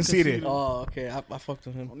that? Conceited. Oh, okay. I fucked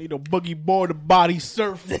with I him. don't need a boogie board to body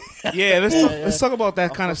surf. Yeah, let's talk about that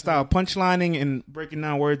I'll kind of fuck style, punchlining and breaking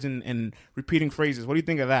down words and repeating phrases. What do you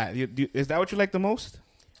think of that? Is that what you like the most?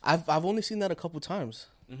 I've only seen that a couple times.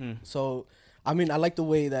 Mm-hmm. So, I mean, I like the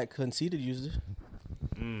way that Conceited used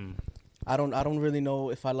it. I don't really know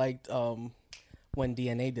if I liked when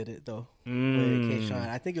DNA did it though. With K-Shine.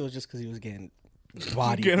 I think it was just because he was getting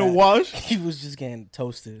bodied. Getting a back. wash. He was just getting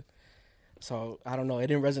toasted. So I don't know. It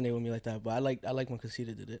didn't resonate with me like that. But I like when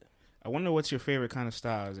Conceited did it. I wonder what's your favorite kind of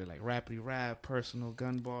style. Is it like rappity rap, personal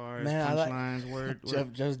gun bars, Man, I like- punchlines, word?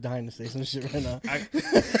 Jeff's dying to say some shit right now.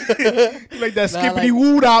 Like that Nah, skippity like-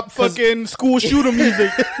 woo up fucking school shooter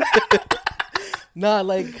music. Nah,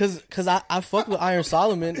 like, cause I fuck with Iron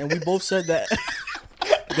Solomon, and we both said that.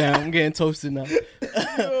 Damn, I'm getting toasted now.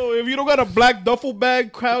 Yo, if you don't got a black duffel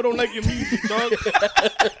bag, crowd don't like your music, dog.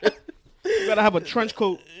 You gotta have a trench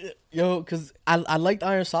coat. Yo, cause I liked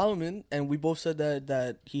Iron Solomon, and we both said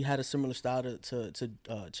that he had a similar style to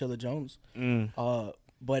Chilla Jones.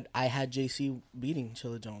 But I had JC beating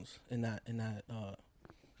Chilla Jones in that.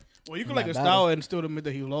 Well, you can In like that his battle. style and still admit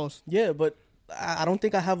that he lost. Yeah, but I don't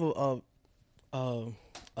think I have a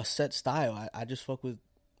set style. I just fuck with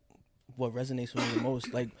what resonates with me the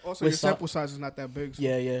most. Like Also, with your sample size is not that big. So.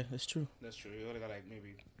 Yeah, it's true. That's true. You only got like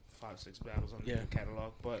maybe 5-6 battles on Yeah. the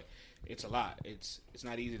catalog, but it's a lot. It's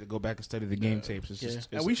not easy to go back and study the game tapes. It's Yeah. just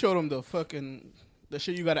And we showed him the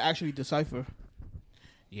shit you gotta actually decipher.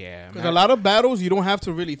 yeah. Because a lot of battles, you don't have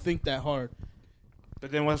to really think that hard.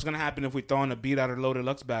 But then what's gonna happen if we throw in a beat out of Loaded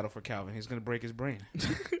Lux battle for Calvin? He's gonna break his brain.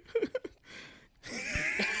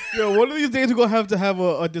 Yo, one of these days we're gonna have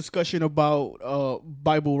a discussion about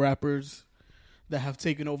Bible rappers that have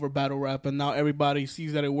taken over battle rap, and now everybody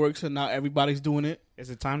sees that it works, and now everybody's doing it. Is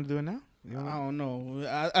it time to do it now? You know? I don't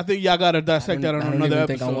know. I think y'all gotta dissect that on I don't another even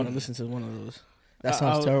think I episode. want to listen to one of those. That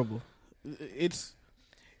sounds terrible.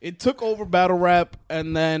 It took over battle rap,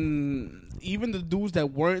 and then even the dudes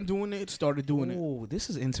that weren't doing it started doing it. Oh, this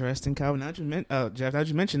is interesting, Calvin. Jeff, how'd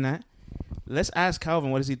you mention that? Let's ask Calvin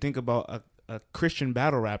what does he think about a Christian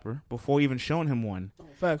battle rapper before even showing him one.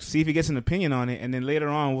 Facts. See if he gets an opinion on it, and then later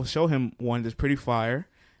on we'll show him one that's pretty fire,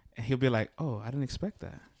 and he'll be like, "Oh, I didn't expect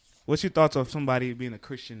that." What's your thoughts of somebody being a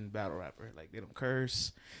Christian battle rapper? Like they don't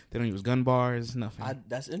curse, they don't use gun bars, nothing.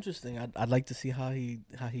 That's interesting. I'd like to see how he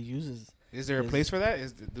uses Is there a place for that?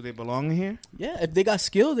 Do they belong in here? Yeah, if they got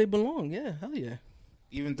skill, they belong. Yeah, hell yeah.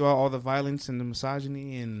 Even throughout all the violence and the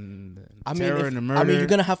misogyny and the I mean, terror and the murder. I mean, you're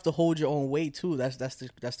gonna have to hold your own weight too. That's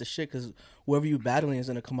the shit. Because whoever you battling is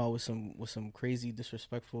gonna come out with some crazy,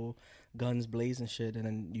 disrespectful guns blazing shit, and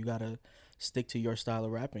then you gotta stick to your style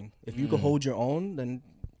of rapping. If you can hold your own, then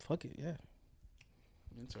fuck it, yeah.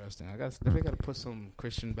 Interesting. I definitely got to put some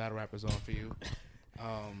Christian battle rappers on for you.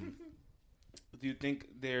 Do you think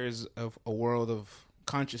there's a world of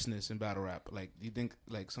consciousness in battle rap? Like, do you think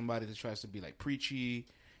like somebody that tries to be like preachy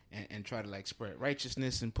and try to like spread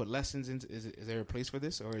righteousness and put lessons into? Is there a place for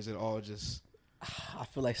this, or is it all just? I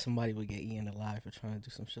feel like somebody would get eaten alive for trying to do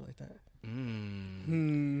some shit like that.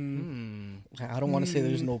 I don't want to say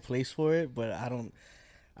there's no place for it, but I don't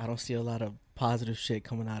see a lot of positive shit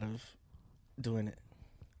coming out of doing it.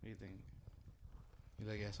 What do you think?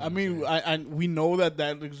 Yes, I mean, we know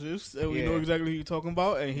that exists, and we know exactly who you're talking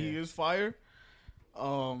about, and he is fire.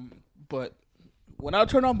 But when I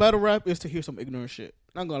turn on battle rap, it's to hear some ignorant shit.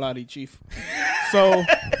 Not gonna lie to you, Chief. So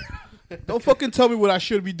don't fucking tell me what I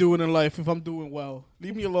should be doing in life if I'm doing well.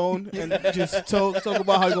 Leave me alone and just talk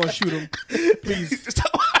about how you're gonna shoot him, please.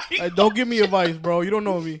 Like, don't give me advice, bro. You don't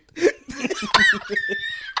know me.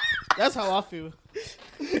 That's how I feel.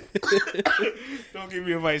 Don't give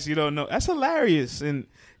me advice you don't know. That's hilarious, and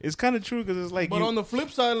it's kind of true because it's like. But on the flip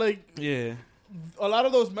side, like, yeah, a lot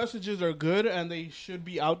of those messages are good and they should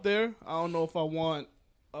be out there. I don't know if I want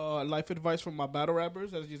life advice from my battle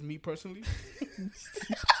rappers. That's just me personally.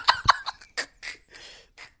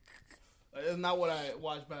 That's not what I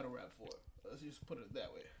watch battle rap for. Let's just put it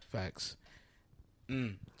that way. Facts.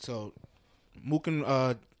 So, Mook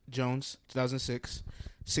and Jones, 2006.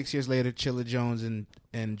 6 years later, Chilla Jones and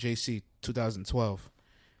JC, 2012.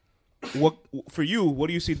 What for you? What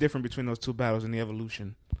do you see different between those two battles and the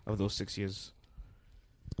evolution of those 6 years?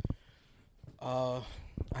 I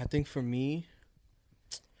think for me,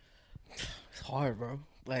 it's hard, bro.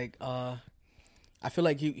 Like, I feel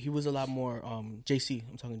like he was a lot more JC.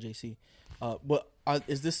 I'm talking JC. But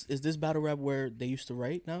is this battle rap where they used to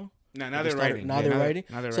write now? Now they're writing. Now they're writing.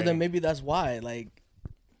 So writing. then maybe that's why. Like,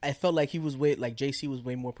 I felt like JC was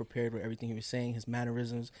way more prepared with everything he was saying, his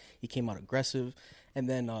mannerisms. He came out aggressive. And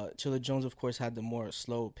then Chilla Jones, of course, had the more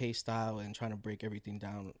slow pace style and trying to break everything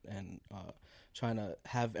down and trying to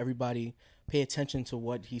have everybody pay attention to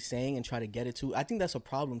what he's saying and try to get it to. I think that's a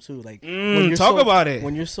problem too. Like, about it.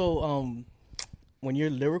 When you're so when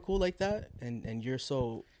you're lyrical like that and you're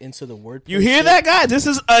so into the word. You hear that, guy? This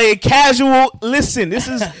is a casual listen. This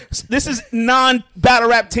is non battle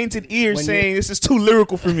rap tainted ears saying this is too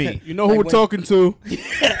lyrical for me. You know who we're talking to.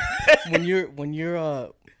 when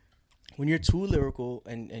you're too lyrical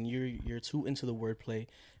and you're too into the wordplay,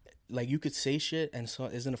 like you could say shit and so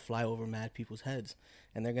it's gonna fly over mad people's heads,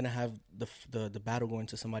 and they're gonna have the battle going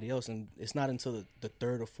to somebody else, and it's not until the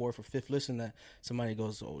third or fourth or fifth listen that somebody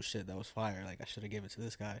goes, "Oh shit, that was fire! Like I should have gave it to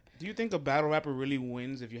this guy." Do you think a battle rapper really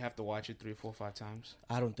wins if you have to watch it 3, 4, 5 times?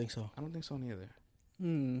 I don't think so. I don't think so neither.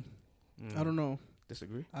 I don't know.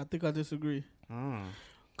 Disagree? I think I disagree. Oh.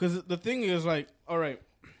 Because the thing is, like, all right,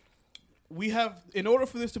 we have, in order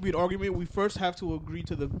for this to be an argument, we first have to agree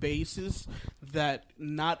to the basis that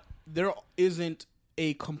there isn't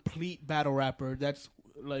a complete battle rapper that's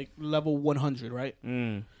like level 100, right?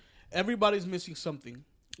 Everybody's missing something,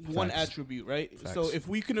 one attribute, right? Facts. So if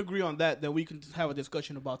we can agree on that, then we can have a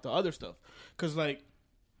discussion about the other stuff. Because, like,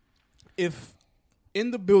 if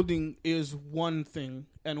in the building is one thing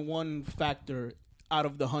and one factor out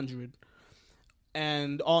of the 100,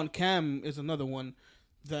 and on cam is another one,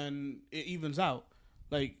 then it evens out.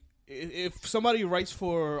 Like, if somebody writes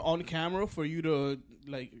for on camera for you to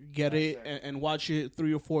like get it and watch it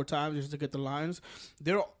 3 or 4 times just to get the lines,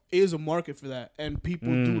 there is a market for that, and people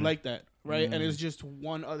do like that, right? And it's just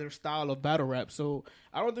one other style of battle rap. So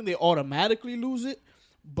I don't think they automatically lose it,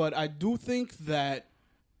 but I do think that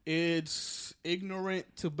it's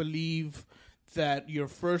ignorant to believe that your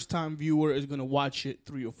first time viewer is gonna watch it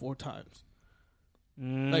 3 or 4 times.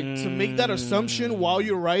 Like, to make that assumption while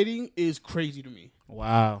you're writing is crazy to me.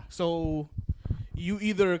 Wow. So you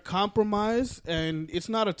either compromise, and it's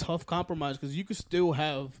not a tough compromise because you could still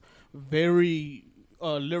have very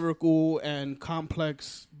lyrical and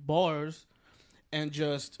complex bars and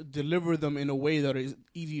just deliver them in a way that is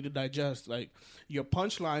easy to digest. Like, your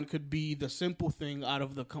punchline could be the simple thing out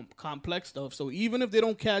of the complex stuff. So even if they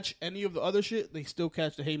don't catch any of the other shit, they still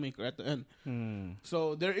catch the haymaker at the end.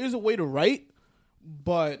 So there is a way to write,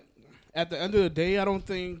 but at the end of the day, I don't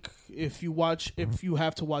think if you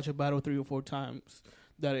have to watch a battle 3 or 4 times,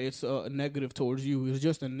 that it's a negative towards you. It's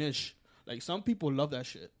just a niche. Like, some people love that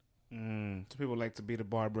shit. So people like to be the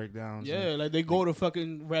bar breakdowns. Yeah, like they go to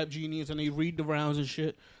fucking Rap Genius and they read the rounds and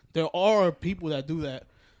shit. There are people that do that.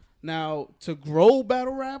 Now, to grow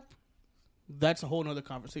battle rap, that's a whole nother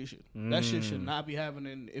conversation. That shit should not be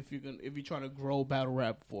happening if you're trying to grow battle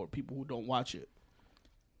rap for people who don't watch it.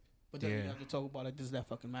 But then you have to talk about, like, does that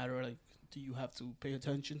fucking matter? Like, do you have to pay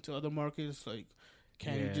attention to other markets? Like,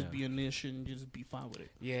 can you just be a niche and just be fine with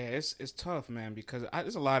it? Yeah, it's tough, man, because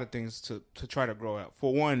there's a lot of things to try to grow out.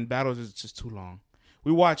 For one, battles is just too long.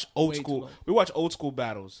 We watch old school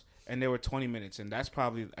battles, and they were 20 minutes, and that's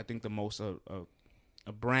probably, I think, the most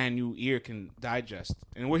a brand new ear can digest.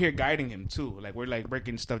 And we're here guiding him too. Like, we're like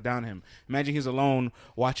breaking stuff down to him. Imagine he's alone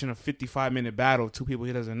watching a 55-minute battle of two people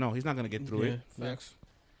he doesn't know. He's not gonna get through it. Facts.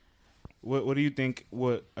 What do you think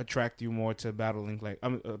would attract you more to battling? Like,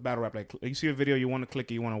 battle rap. Like, you see a video, you want to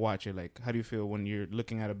click it, you want to watch it. Like, how do you feel when you're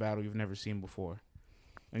looking at a battle you've never seen before,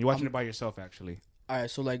 and you're watching it by yourself? Actually, All right,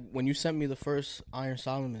 so like when you sent me the first Iron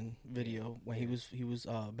Solomon video when he was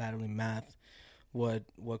battling Math, what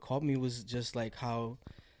caught me was just like how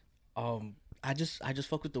I just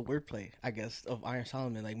fuck with the wordplay, I guess, of Iron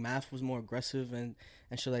Solomon. Like, Math was more aggressive and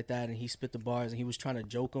shit like that, and he spit the bars and he was trying to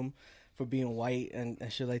joke him for being white and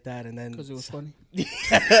shit like that, and then Because it was funny.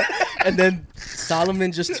 and then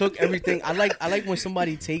Solomon just took everything. I like when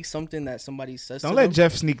somebody takes something that somebody says. don't to let them.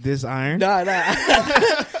 Jeff sneak this, Iron. Nah.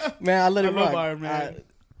 Man, I let it love rock. Iron Man.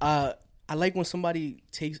 I like when somebody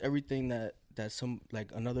takes everything that some,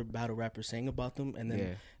 like, another battle rapper saying about them, and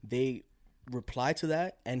then they reply to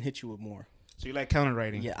that and hit you with more. So you like counter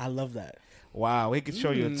writing? Yeah, I love that. Wow, we could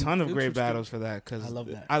show you a ton of great Interesting. battles for that. Cause I love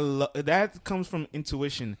that. That comes from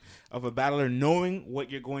intuition of a battler knowing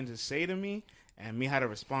what you're going to say to me and me how to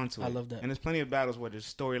respond to it. I love that. And there's plenty of battles where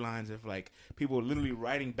there's storylines of, like, people literally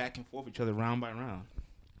writing back and forth each other round by round.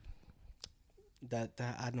 That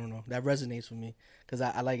I don't know. That resonates with me because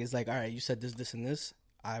I like, it's like, all right, you said this, and this.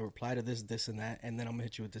 I reply to this, and that, and then I'm gonna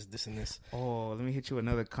hit you with this, and this. Oh, let me hit you with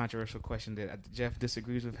another controversial question that Jeff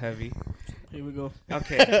disagrees with heavy. Here we go.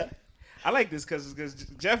 Okay. I like this because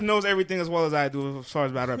Jeff knows everything as well as I do as far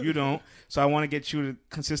as battle rap. You don't. So I want to get you to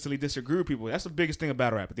consistently disagree with people. That's the biggest thing about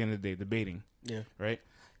battle rap at the end of the day, debating. Yeah. Right?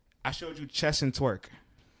 I showed you Chess and Twerk.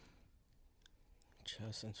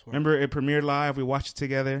 Chess and Twerk. Remember it premiered live? We watched it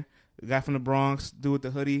together. The guy from the Bronx, dude with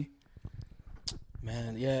the hoodie.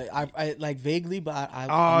 Man, yeah, I like vaguely, but I'm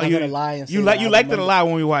Oh, not gonna lie and say you that I liked it a remember. lot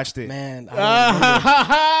when we watched it. Man, I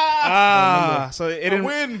don't remember. So it didn't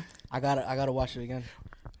win. I gotta watch it again.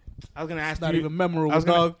 I was gonna ask Not you. even memorable, I was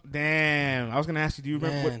gonna, dog. damn. I was gonna ask you. Do you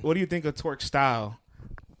remember Man. what do you think of Twerk's style?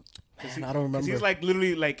 Man, I don't remember. He's like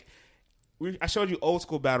literally like. I showed you old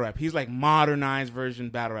school battle rap. He's like modernized version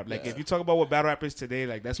battle rap. Like, if you talk about what battle rap is today,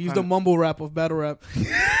 like that's He's the mumble rap of battle rap.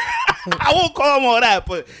 I won't call him all that,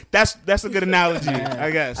 but that's a good analogy, Man, I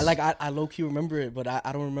guess. I low key remember it, but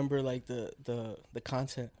I don't remember like the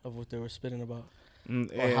content of what they were spitting about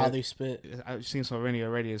or how they spit. I've seen so many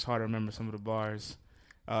already. It's hard to remember some of the bars.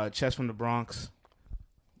 Chess from the Bronx,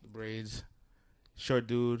 the braids, short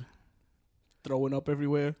dude, Throwing up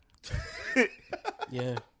everywhere.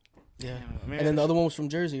 Yeah. man. And then the other one was from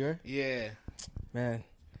Jersey, right? Yeah. Man,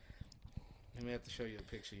 Let me have to show you a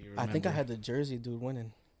picture. You I think I remember. had the Jersey dude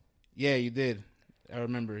winning. Yeah, you did. I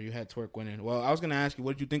remember you had Twerk winning. Well, I was gonna ask you,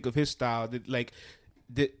 what did you think of his style?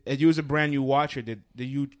 As you was a brand new watcher, did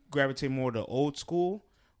you gravitate more to old school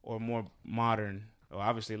or more modern? Well,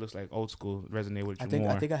 obviously, it looks like old school resonate with you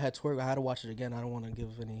more. I think I had Twerk. I had to watch it again. I don't want to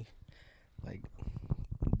give any like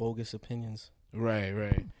bogus opinions.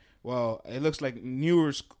 Right. Well, it looks like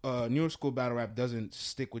newer school battle rap doesn't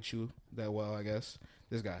stick with you that well, I guess.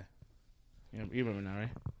 This guy. You remember now, right?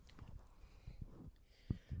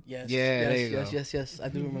 Yes. Yeah, there you go. Yes. I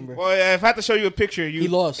do remember. Well, if I had to show you a picture, He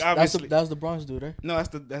lost. Obviously. That was the Bronx dude, right? No,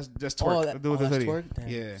 that's just Twerk. The dude with the that's hoodie. Twerk? Damn.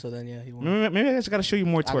 Yeah. So then, yeah, he won. Maybe I just got to show you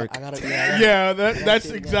more Twerk. I gotta, Yeah, that's see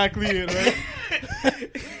it again. exactly it,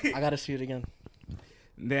 right? I gotta see it again.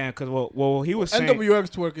 Damn, because well, he was saying.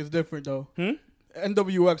 NWX twerk is different, though. Hmm?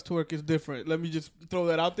 NWX twerk is different. Let me just throw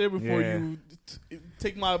that out there before Yeah. you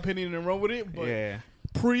take my opinion and run with it. But Yeah.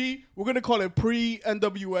 we're gonna call it pre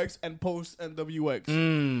NWX and post NWX.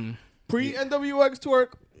 Pre NWX twerk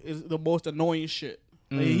is the most annoying shit.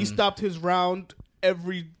 Like, he stopped his round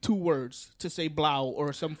every 2 words to say blow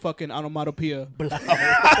or some fucking onomatopoeia. Like,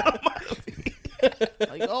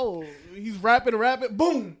 oh, he's rapping,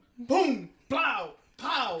 boom, boom, blow,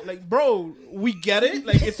 pow. Like, bro, we get it.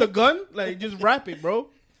 Like, it's a gun. Like, just rap it, bro.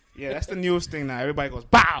 Yeah, that's the newest thing now. Everybody goes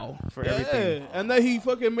bow for everything. Yeah, and then he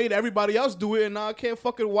fucking made everybody else do it, and now I can't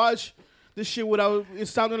fucking watch this shit without it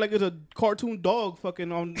sounded like it's a cartoon dog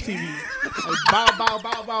fucking on TV. Like bow, bow,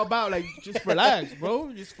 bow, bow, bow. Like just relax,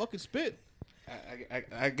 bro. Just fucking spit.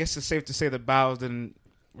 I guess it's safe to say the bows didn't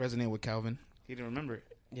resonate with Calvin. He didn't remember it.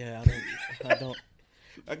 Yeah, I don't.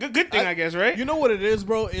 A good thing, I guess, right? You know what it is,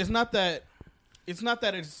 bro? It's not that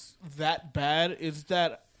it's that bad. It's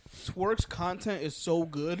that Twerk's content is so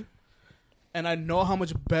good, and I know how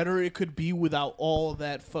much better it could be without all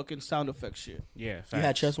that fucking sound effect shit. Yeah, facts. You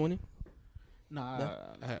had chest winning? Nah,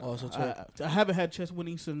 Oh, so Twerk. I haven't had chest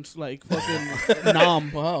winning since like fucking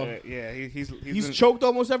Nam. Wow. Yeah, he's He's choked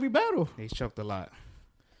almost every battle. He's choked a lot.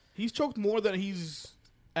 He's choked more than he's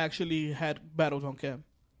actually had battles on cam.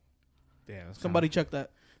 Yeah, that's Somebody check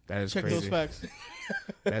that. that is Check crazy. those facts.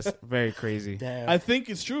 That's very crazy. Damn. I think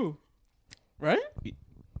it's true. Right?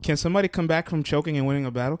 Can somebody come back from choking and winning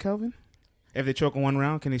a battle, Calvin? If they choke in one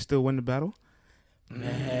round, can they still win the battle?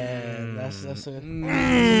 Man, that's a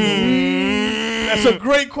That's a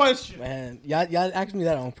great question. man. Y'all asked me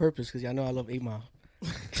that on purpose because y'all know I love 8 Mile.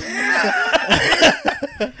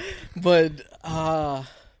 But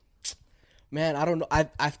man, I don't know. I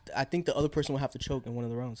think the other person will have to choke in one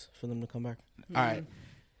of the rounds for them to come back. All right.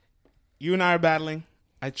 You and I are battling.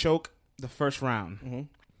 I choke the first round.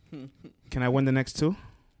 Mm-hmm. Can I win the next two?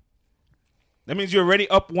 That means you're already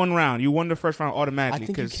up one round. You won the first round I automatically.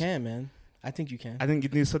 think you can, man. I think you can. I think you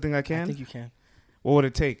need something I can. I think you can. What would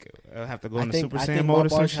it take? I have to go into Super I Saiyan think mode my or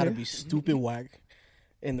some bars had to shit? be stupid whack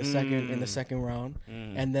in the second round,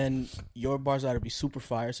 and then your bars got to be super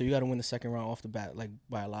fire. So you got to win the second round off the bat, like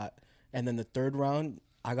by a lot. And then the third round,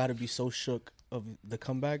 I got to be so shook of the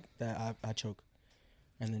comeback that I choke,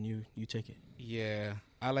 and then you take it. Yeah,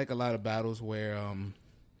 I like a lot of battles where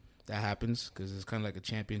that happens because it's kind of like a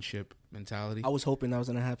championship mentality. I was hoping that was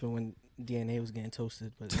gonna happen when DNA was getting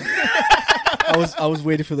toasted, but I was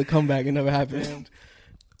waiting for the comeback. It never happened.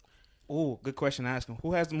 Oh, good question to ask him.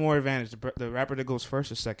 Who has the more advantage, the rapper that goes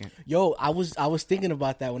first or second? Yo, I was thinking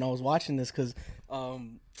about that when I was watching this because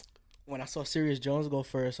when I saw Serious Jones go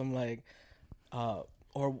first, I'm like,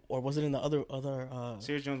 or was it in the other?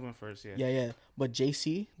 Serious Jones went first, yeah. Yeah. But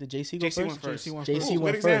JC, did JC go JC first? went first. JC Ooh,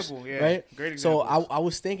 went good first, example, yeah. right? Great So example. I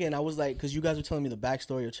was thinking, I was like, because you guys were telling me the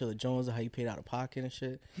backstory of Chilla Jones and how he paid out of pocket and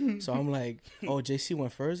shit. So I'm like, oh, JC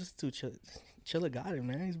went first. This dude Chilla got it,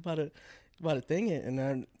 man. He's about to thing it. And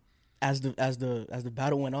then as the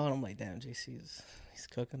battle went on, I'm like, damn, JC he's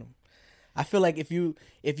cooking him. I feel like if you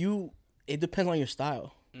it depends on your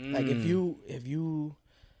style. Like if you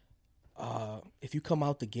come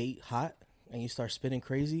out the gate hot and you start spitting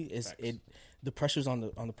crazy, the pressure's on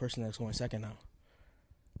the person that's going second now.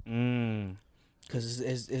 Because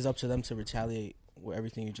it's up to them to retaliate with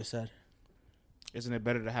everything you just said. Isn't it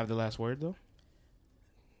better to have the last word though?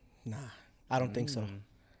 Nah, I don't think so.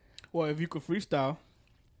 Well, if you could freestyle,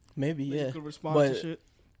 Maybe, then yeah. you could respond But to shit.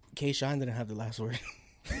 K-Shine didn't have the last word.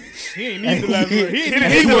 He ain't need the last word. He didn't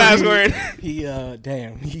need the last word. He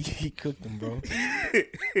damn, he cooked him, bro.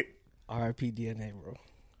 R.I.P. DNA, bro.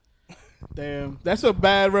 Damn, that's a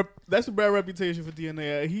bad reputation for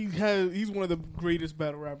DNA. He's one of the greatest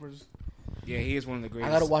battle rappers. Yeah, he is one of the greatest.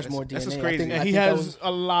 I gotta watch more That's DNA. what's I crazy. think- And he that has was- a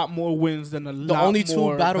lot more wins than The only two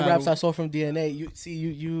more battle raps I battles. saw from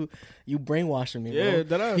DNA. You brainwashing me, Yeah,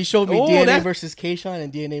 bro. that He showed me Oh, DNA that- versus K-Shine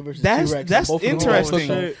and DNA versus That's T-Rex. that's Both of them interesting. cooked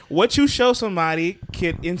him. What you show somebody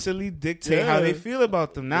can instantly dictate how Yeah. they feel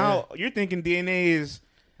about them. Now you're thinking DNA is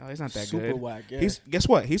he's not that Super good. whack. Yeah. Guess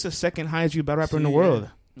what? He's the second highest viewed battle rapper in the Yeah. world.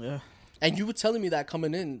 Yeah. And you were telling me that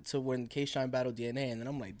coming in to when K-Shine battled DNA, and then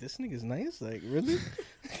I'm like, this nigga's nice. Like, really?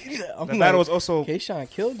 I'm The battle was also K-Shine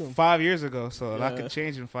killed him. 5 years ago, so a lot Yeah. could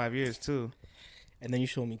change in 5 years too. And then you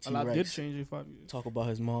showed me A lot did T-Rex change in 5 years. talk about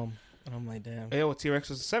his mom, and I'm like, damn. Yeah, well, T-Rex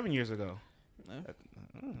was 7 years ago. Yeah.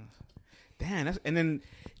 Damn, and then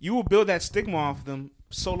you will build that stigma off them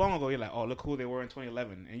so long ago. You're like, oh, look who they were in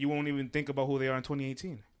 2011, and you won't even think about who they are in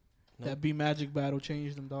 2018. That B Magic battle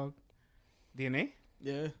changed them, dog. DNA?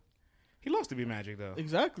 Yeah, He lost to B Magic though.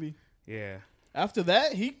 exactly. Yeah. After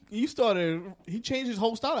that, he changed his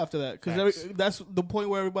whole style after that because Facts. that's the point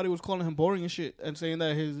where everybody was calling him boring and shit and saying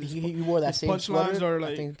that his He wore that his same punchlines sweater. are I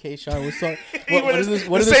like think K-Shine was talking. He What wore does the this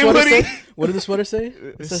same sweater hoodie. say? What did the sweater say? The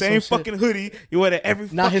It says same some fucking hoodie you wear to every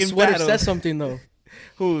Nah, fucking his sweater battle. says something though.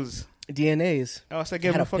 Who's? DNA's. Oh, so It get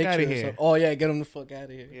had him a the fuck out picture of or here. something. Oh yeah, get him the fuck out of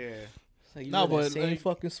here. Yeah. It's like, you Nah, wear that but, same like,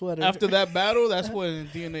 fucking sweater. after that battle. That's when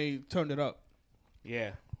DNA turned it up.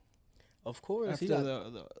 Yeah. Of course, After he got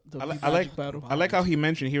the I B like- Magic battle. I like how he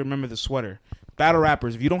mentioned he remembered the sweater. Battle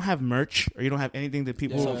rappers, if you don't have merch or you don't have anything that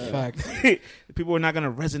people That's a fact. people are not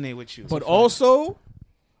gonna resonate with you. But also,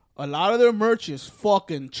 a lot of their merch is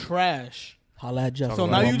fucking trash. Holla at Jeff. So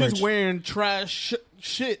Talk now about you just merch. wearing trash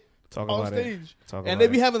shit Talk on about it. stage, Talk and about they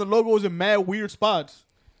be it. having the logos in mad weird spots.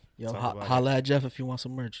 Yo, Talk about holla at Jeff if you want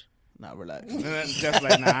some merch. Nah, relax. Just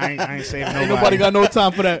like, nah, I ain't saving nobody. Ain't nobody got no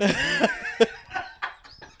time for that.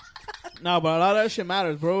 Nah, but a lot of that shit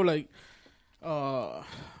matters, bro. Like, I'm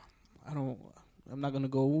not gonna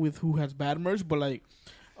go with who has bad merch, but like,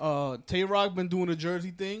 Tay Rock been doing the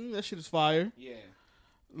jersey thing. That shit is fire. Yeah.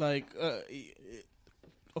 Like,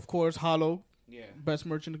 of course, Hollow, Yeah. best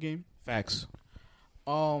merch in the game. Facts.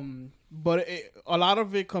 But a lot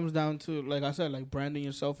of it comes down to, like I said, like branding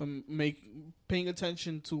yourself and paying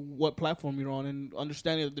attention to what platform you're on and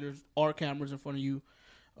understanding that there are cameras in front of you.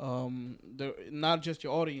 They're not just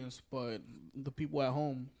your audience, but the people at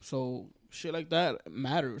home. So shit like that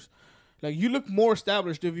matters. Like, you look more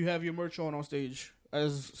established if you have your merch on stage.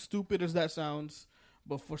 As stupid as that sounds,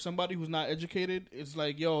 but for somebody who's not educated, it's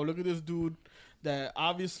like, yo, look at this dude that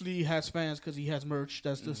obviously has fans because he has merch.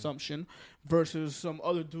 That's the assumption. Versus some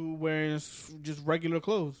other dude wearing just regular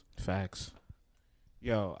clothes. Facts.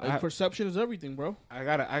 Yo, Like, perception is everything, bro. I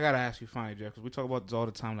gotta ask you, finally, Jeff, because we talk about this all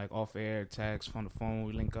the time, like off air, text, on the phone,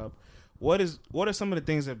 we link up. What are some of the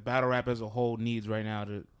things that battle rap as a whole needs right now,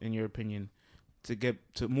 in your opinion,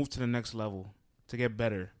 to move to the next level, to get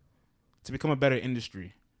better, to become a better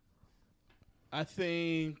industry? I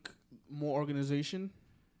think more organization.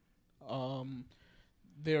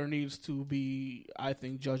 There needs to be, I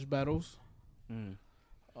think, judge battles.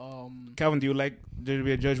 Calvin, do you like there to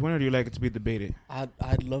be a judge winner, or do you like it to be debated?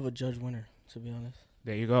 I'd love a judge winner, to be honest.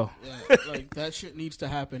 There you go. Yeah, like, that shit needs to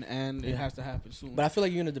happen, and it has to happen soon. But I feel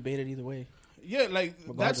like you're gonna debate it either way. Yeah, like,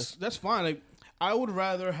 Regardless. that's fine. Like, I would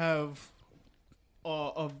rather have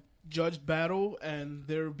a judge battle and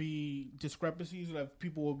there be discrepancies, like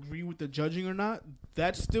people agree with the judging or not.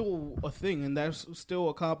 That's still a thing, and that still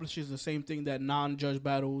accomplishes the same thing that non-judge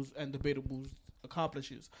battles and debatables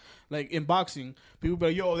accomplishes. Like in boxing, people be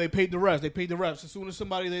like, yo, they paid the refs. They paid the refs. As soon as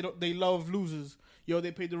somebody they love loses, yo,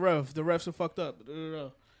 they paid the ref. The refs are fucked up.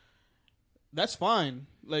 That's fine.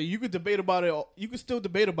 Like, you could debate about it. You could still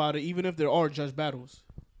debate about it even if there are judge battles.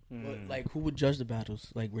 But, like, who would judge the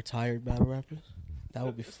battles? Like, retired battle rappers? That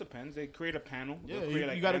would be. This depends. They create a panel. Yeah, They'll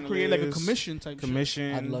create, you got to create like a commission type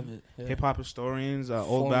commission. I'd love it. Yeah. Hip hop historians, old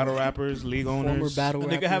Former- battle rappers, league owners. Former battle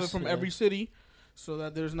shit. And rappers. they can have it from yeah. every city, so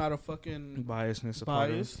that there's not a fucking biasness.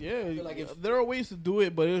 bias. Yeah, feel like if- there are ways to do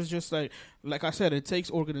it, but it's just like I said, it takes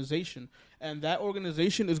organization, and that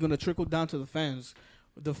organization is going to trickle down to the fans.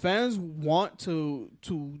 The fans want to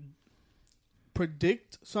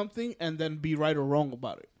predict something and then be right or wrong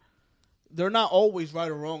about it. They're not always right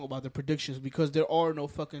or wrong about their predictions because there are no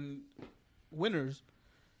fucking winners.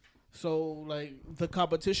 So, like, the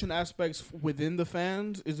competition aspects within the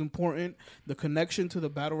fans is important. The connection to the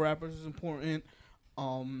battle rappers is important.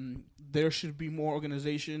 There should be more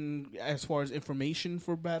organization as far as information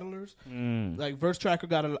for battlers. Like, Verse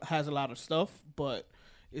Tracker has a lot of stuff, but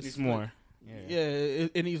it's more. Yeah,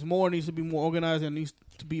 it needs more. It needs to be more organized, and it needs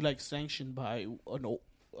to be like sanctioned by an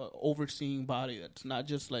overseeing body that's not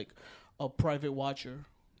just like a private watcher.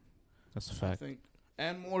 That's a I fact. think,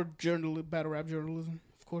 and more battle rap journalism,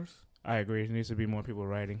 of course. I agree. There needs to be more people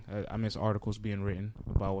writing. I miss articles being written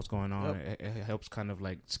about what's going on. Yep. It helps kind of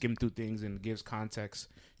like skim through things and gives context.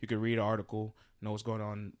 You can read an article, know what's going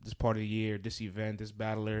on this part of the year, this event, this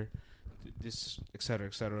battler, this, et cetera,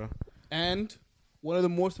 et cetera. And one of the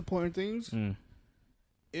most important things,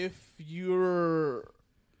 if you're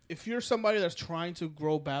somebody that's trying to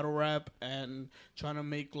grow battle rap and trying to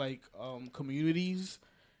make like communities,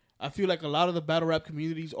 I feel like a lot of the battle rap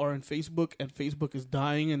communities are in Facebook, and Facebook is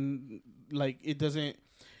dying, and like it doesn't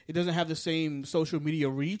have the same social media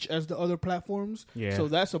reach as the other platforms. Yeah. So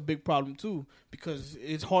that's a big problem too, because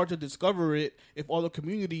it's hard to discover it if all the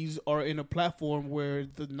communities are in a platform where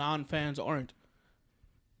the non-fans aren't.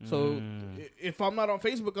 So if I'm not on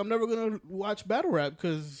Facebook, I'm never gonna watch battle rap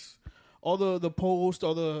because all the posts,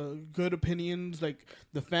 all the good opinions, like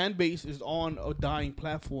the fan base is on a dying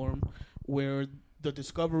platform where the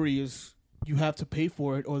discovery is you have to pay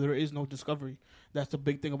for it or there is no discovery. That's the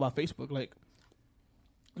big thing about Facebook. Like,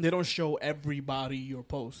 they don't show everybody your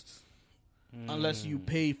posts unless you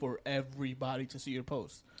pay for everybody to see your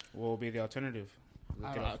posts. What will be the alternative?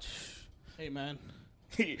 I don't know. Hey, man.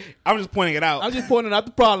 I'm just pointing it out. I'm just pointing out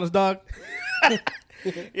the problems, dog.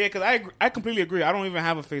 Yeah, because I completely agree. I don't even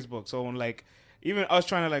have a Facebook, so when, like, even us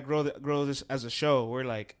trying to like grow this as a show, we're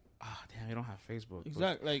like, damn, we don't have Facebook.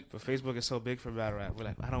 Exactly. But Facebook is so big for battle rap. We're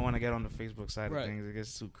like, I don't want to get on the Facebook side of things. It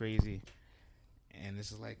gets too crazy. And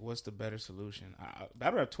this is like, what's the better solution?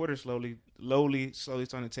 Battle rap Twitter slowly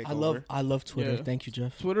starting to take over. I love Twitter. Yeah. Thank you,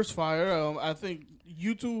 Jeff. Twitter's fire. I think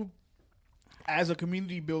YouTube, as a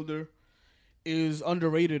community builder, is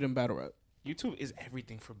underrated in battle rap. YouTube is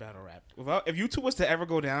everything for battle rap. If YouTube was to ever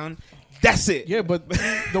go down, that's it. Yeah, but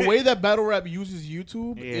the way that battle rap uses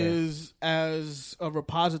YouTube Yeah. is as a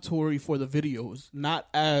repository for the videos, not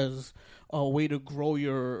as a way to grow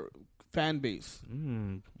your fan base.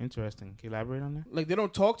 Interesting. Can you elaborate on that? Like they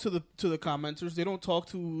don't talk to the commenters, they don't talk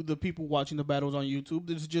to the people watching the battles on YouTube.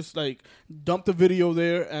 It's just like dump the video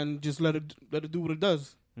there and just let it do what it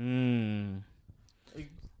does. Like,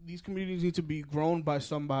 these communities need to be grown by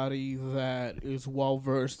somebody that is well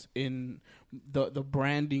versed in the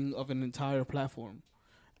branding of an entire platform.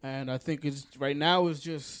 And I think it's right now is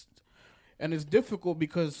just, and it's difficult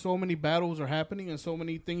because so many battles are happening and so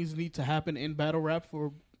many things need to happen in battle rap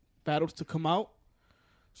for battles to come out.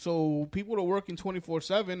 So people are working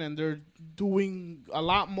 24/7 and they're doing a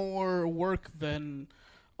lot more work than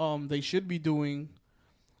they should be doing.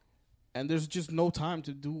 And there's just no time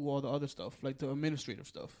to do all the other stuff, like the administrative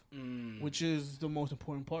stuff, which is the most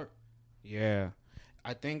important part. Yeah.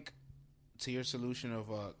 I think to your solution of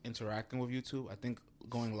interacting with YouTube, I think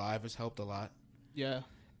going live has helped a lot. Yeah.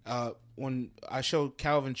 When I showed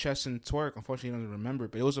Calvin Chess and Twerk, unfortunately he doesn't remember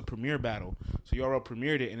it, but it was a premiere battle. So URL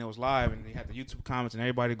premiered it and it was live and they had the YouTube comments and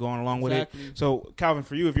everybody going along with it. So Calvin,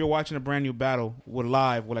 for you, if you're watching a brand new battle with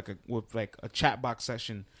live with a chat box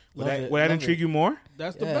session, would that intrigue you more?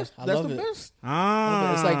 That's the best. That's the best.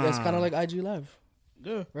 It's kind of like IG Live.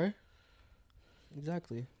 Yeah. Right?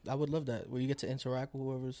 Exactly. I would love that, where you get to interact with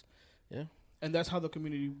whoever's, yeah. And that's how the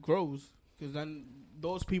community grows. Because then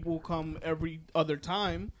those people come every other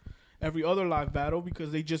time, every other live battle,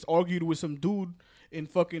 because they just argued with some dude in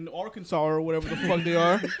fucking Arkansas or whatever the fuck they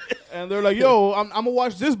are. And they're like, yo, I'm going to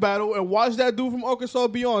watch this battle and watch that dude from Arkansas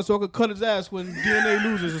be on so I could cut his ass when DNA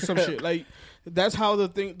loses or some shit. Like, that's how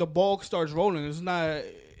the ball starts rolling. It's not,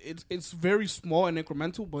 it's very small and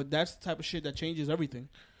incremental, but that's the type of shit that changes everything.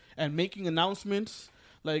 And making announcements,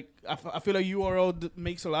 like, I feel like URL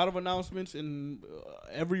makes a lot of announcements in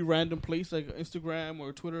every random place, like Instagram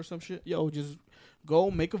or Twitter or some shit. Yo, just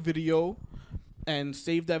go make a video and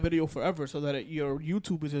save that video forever so that your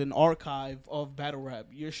YouTube is an archive of battle rap.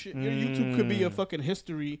 Your YouTube could be a fucking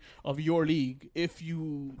history of your league if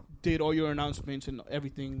you did all your announcements and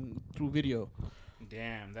everything through video.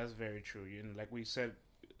 Damn, that's very true. Like we said,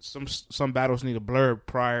 some battles need a blurb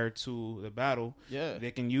prior to the battle. Yeah. They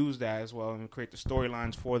can use that as well and create the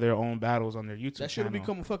storylines for their own battles on their YouTube channel. That should have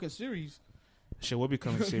become a fucking series. Shit will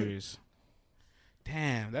become a series.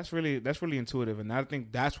 Damn, that's really intuitive, and I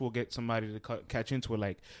think that's what will get somebody to catch into it.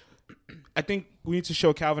 Like, I think we need to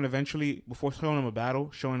show Calvin eventually, before showing him a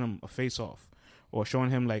battle, showing him a face-off, or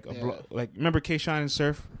showing him like remember K-Shine and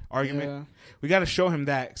Surf argument? Yeah. We got to show him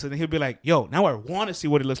that, so then he'll be like, yo, now I want to see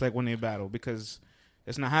what it looks like when they battle, because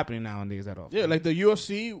it's not happening nowadays at all. Yeah, like the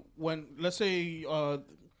UFC, when, let's say,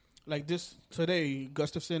 like this today,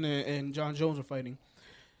 Gustafsson and John Jones are fighting.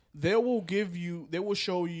 They will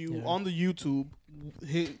show you on the YouTube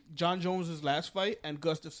John Jones's last fight and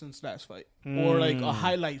Gustafsson's last fight, or like a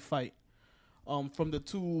highlight fight, from the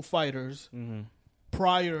two fighters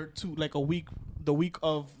prior to like the week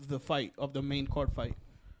of the fight, of the main card fight,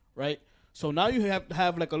 right? So now you have to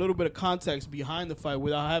have like a little bit of context behind the fight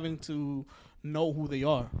without having to know who they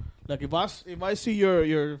are. Like if I see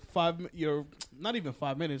your not even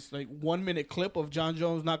 5 minutes, like 1 minute clip of John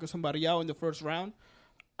Jones knocking somebody out in the first round,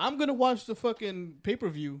 I'm gonna watch the fucking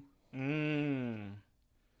pay-per-view.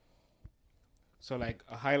 So like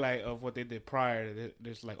a highlight of what they did prior,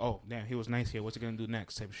 there's like, oh damn, he was nice here. What's he gonna do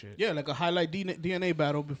next? Type of shit. Yeah, like a highlight DNA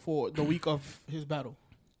battle before the week of his battle,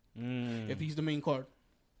 if he's the main card.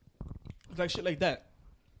 It's like shit like that.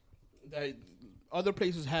 That other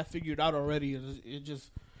places have figured out already. It just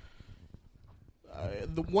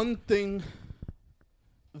the one thing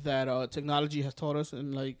that technology has taught us,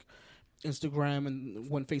 and like Instagram and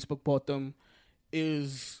when Facebook bought them,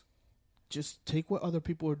 is just take what other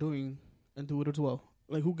people are doing and do it as well.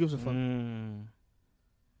 Like, who gives a fuck?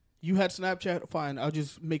 You had Snapchat, fine. I'll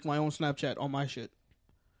just make my own Snapchat on my shit.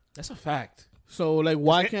 That's a fact. So, like,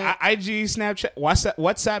 why can't IG, Snapchat,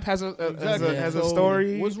 WhatsApp has a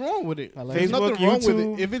story? What's wrong with it? Like There's Facebook, nothing wrong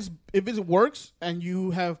YouTube. with it. If it works and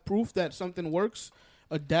you have proof that something works,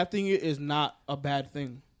 adapting it is not a bad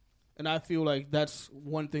thing. And I feel like that's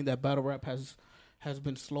one thing that battle rap has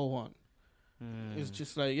been slow on. It's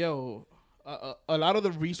just like, yo, a lot of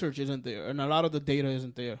the research isn't there, and a lot of the data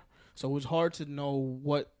isn't there. So it's hard to know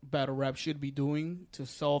what battle rap should be doing to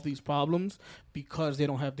solve these problems because they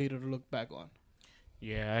don't have data to look back on.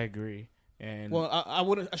 Yeah, I agree. And well,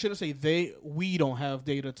 I shouldn't say we don't have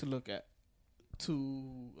data to look at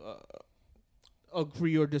to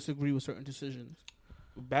agree or disagree with certain decisions.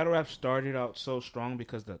 battle rap started out so strong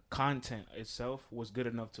because the content itself was good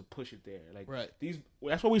enough to push it there. Like Right.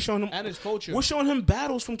 that's what we're showing him. And his culture. We're showing him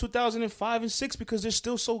battles from 2005 and 6 because they're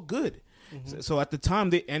still so good. So at the time,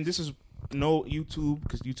 this is no YouTube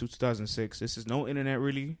because YouTube 2006. This is no internet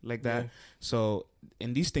really like that. Yeah. So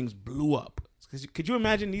and these things blew up. Could you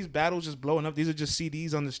imagine these battles just blowing up? These are just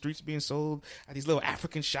CDs on the streets being sold at these little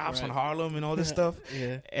African shops Right. on Harlem and all this stuff.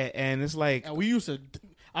 Yeah. And it's like And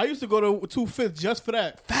I used to go to 2/5 just for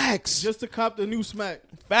that. facts, Just to cop the new smack.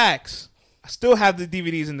 facts. I still have the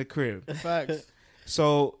DVDs in the crib. Facts.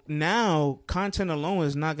 So now content alone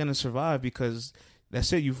is not going to survive because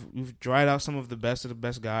that's it. You've dried out some of the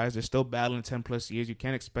best guys. They're still battling 10 plus years. You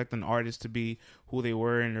can't expect an artist to be who they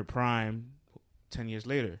were in their prime 10 years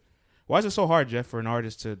later. Why is it so hard, Jeff, for an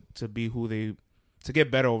artist to be who to get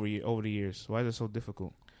better over the years? Why is it so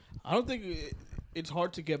difficult? I don't think it's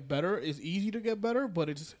hard to get better. It's easy to get better, but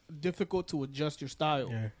it's difficult to adjust your style.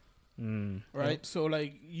 Yeah. Right? So,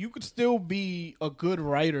 like, you could still be a good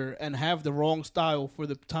writer and have the wrong style for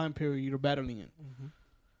the time period you're battling in.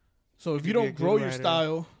 So, if you could be a don't good grow your writer.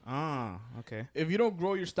 style, Okay. if you don't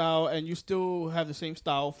grow your style and you still have the same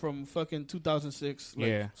style from fucking 2006, like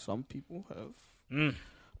Yeah. some people have. Mm.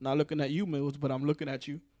 Not looking at you, Mills, but I'm looking at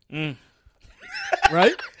you. Mm.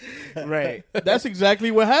 Right? Right. That's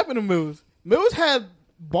exactly what happened to Mills. Mills had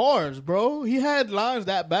bars, bro. He had lines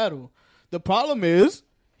that battle. The problem is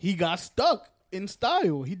he got stuck in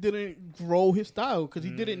style. He didn't grow his style because he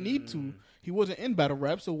didn't need to. He wasn't in battle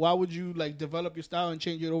rap, so why would you like develop your style and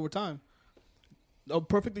change it over time? A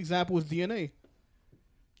perfect example is DNA.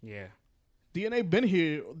 Yeah. DNA been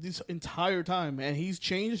here this entire time, and he's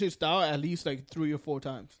changed his style at least like 3 or 4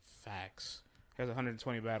 times. Facts. He has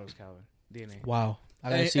 120 battles, Calvin. DNA. Wow. I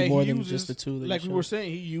gotta And see more he than uses, just the two. That like you we were showed.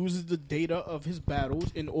 saying, he uses the data of his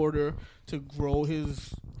battles in order to grow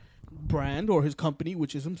his brand or his company,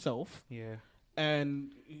 which is himself. Yeah.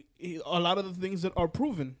 And a lot of the things that are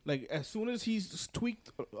proven, like as soon as he's tweaked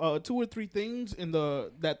 2 or 3 things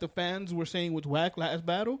that the fans were saying was whack last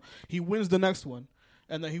battle, he wins the next one,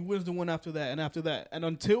 and then he wins the one after that, and after that, and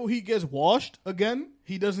until he gets washed again,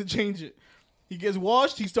 he doesn't change it. He gets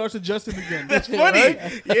washed, he starts adjusting again. That's funny. Right? Yeah,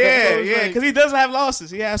 So it's yeah. like- Because he does have losses.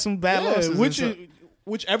 He has some bad Yeah, losses.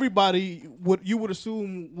 which everybody would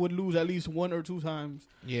assume would lose at least 1 or 2 times.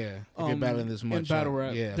 Yeah. If you're battling this much. in battle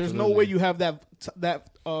rap. Yeah. There's no absolutely. way you have that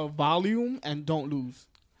volume and don't lose.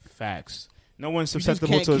 Facts. No one's You just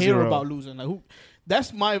susceptible can't to a care zero. about losing. Like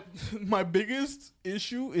that's my my biggest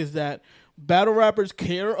issue is that battle rappers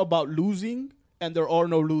care about losing and there are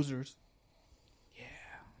no losers.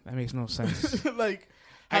 That makes no sense. Like,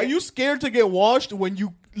 are you scared to get washed when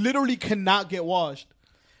you literally cannot get washed?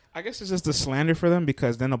 I guess it's just a slander for them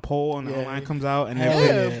because then a poll on the Yeah. online comes out and Hell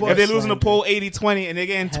yeah, if but- they're losing a poll 80-20 and they're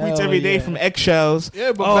getting tweets Hell every day yeah. from eggshells.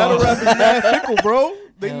 Yeah, but Oh. battle rap is mad fickle, bro.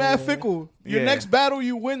 They Hell mad yeah. fickle. Your Yeah. next battle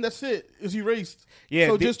you win, that's it. Is erased. Yeah,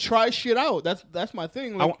 So the- just try shit out. That's my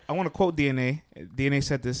thing. Like, I want to quote DNA. DNA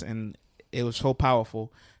said this and it was so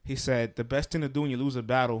powerful. He said, the best thing to do when you lose a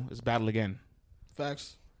battle is battle again.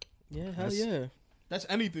 facts. Yeah, hell That's- yeah. That's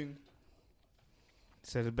anything. He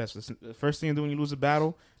said the best. The first thing to do when you lose a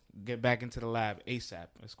battle, get back into the lab ASAP,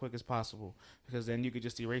 as quick as possible, because then you could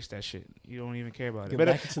just erase that shit. You don't even care about it. Get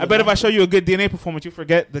back into I the bet if I lab. show you a good DNA performance, you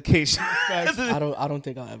forget the case. I don't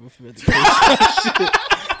think I'll ever forget the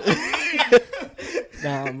case.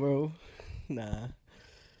 Nah, bro. Nah.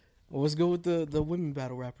 What's good with the women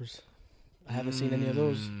battle rappers? I haven't seen any of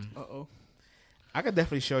those. Uh-oh. I could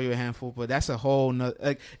definitely show you a handful, but that's a whole nother,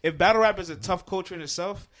 like, if battle rap is a tough culture in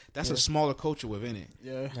itself, that's a smaller culture within it.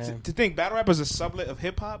 Yeah. Yeah. To think battle rap is a sublet of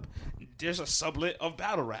hip hop, there's a sublet of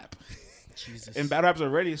battle rap. Jesus. And battle rap's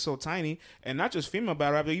already so tiny, and not just female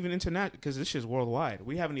battle rap, but even international, because this shit's worldwide.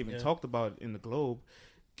 We haven't even talked about it in the globe.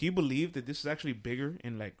 Can you believe that this is actually bigger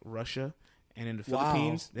in like Russia and in the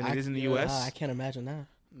Philippines than it is in the U.S.? I can't imagine that.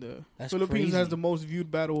 The That's Philippines crazy. has the most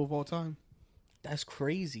viewed battle of all time. That's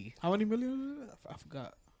crazy. How many million? I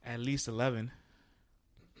forgot. At least 11,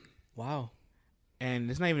 Wow. and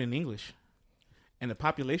it's not even in English. And the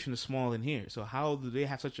population is small in here, so how do they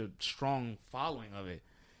have such a strong following of it?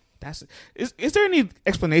 Is there any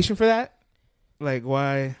explanation for that? Like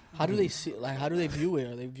why How do they see? Like, how do they view it?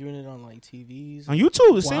 Are they viewing it on like TVs? on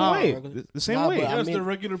YouTube the same Wow. way? Regular- The same Nah, way. but I Just mean- the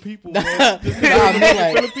regular people. Nah, bro. I mean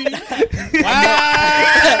like, Philippines.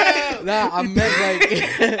 I meant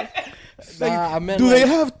like, I meant Do like, they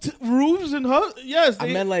have roofs and huts? Yes, I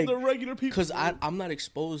meant like the regular people. because I'm not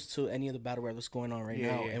exposed to any of the battle rap that's going on right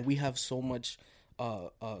now, Yeah. and we have so much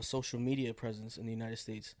social media presence in the United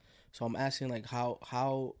States. So I'm asking like,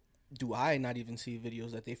 how do I not even see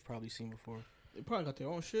videos that they've probably seen before? They probably got their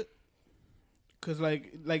own shit. Cause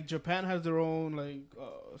like Japan has their own like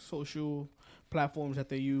social platforms that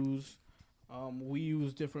they use. We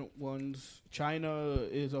use different ones. China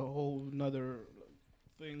is a whole nother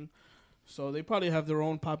thing. So they probably have their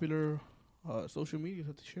own popular social media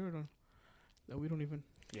that they share it on that we don't even.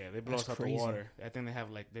 Yeah, they blow us That's out crazy. the water. I think they have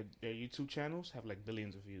like their YouTube channels have like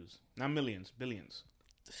billions of views. Not millions, billions.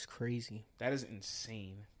 It's crazy. That is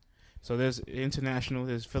insane. So there's international,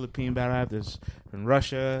 there's Philippine battle rap, there's in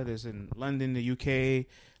Russia, there's in London, the UK,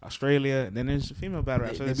 Australia, and then there's female battle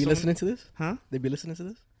rap. They, So they there's be so listening to this? Huh? They be listening to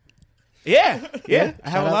this? Yeah, yeah. I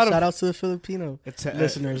have a lot of shout out to the Filipino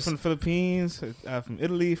listeners from the Philippines, from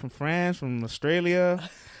Italy, from France, from Australia,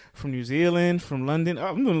 from New Zealand, from London. Oh,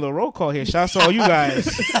 I'm doing a little roll call here. Shout out to all you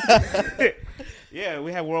guys. Yeah,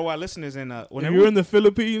 we have worldwide listeners, and If whenever you're in the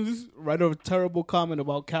Philippines, write a terrible comment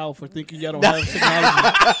about Cal for thinking y'all don't have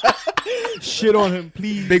technology. Shit on him,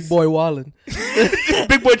 please. Big boy Wallen.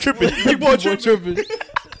 Big boy tripping, Big boy tripping.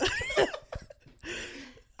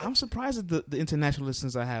 I'm surprised at the international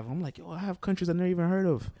listeners I have. I'm like, yo, I have countries I never even heard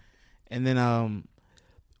of. And then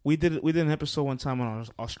we did an episode one time on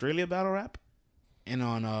Australia battle rap and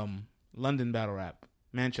on London battle rap,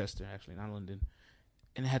 Manchester actually, not London,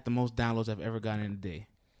 and it had the most downloads I've ever gotten in a day.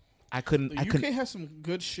 The UK has some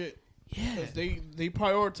good shit. Yeah, 'Cause they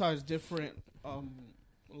prioritize different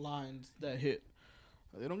lines that hit.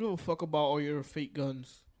 They don't give a fuck about all your fake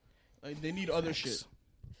guns. Like they need other shit.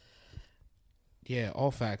 Yeah,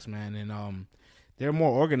 all facts, man. And they're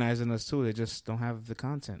more organized than us too. They just don't have the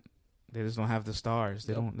content. They just don't have the stars.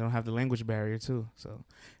 They don't have the language barrier too. So,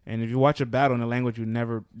 and if you watch a battle in a language you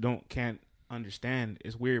can't understand,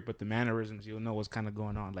 it's weird. But the mannerisms, you'll know what's kind of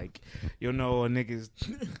going on. Like you'll know a nigga's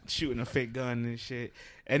shooting a fake gun and shit.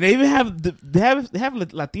 And they even have they have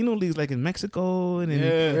Latino leagues like in Mexico and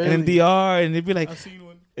in DR, and they'd be like, I seen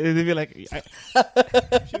one. they'd be like,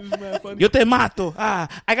 Shit was mad funny. yo te mato. I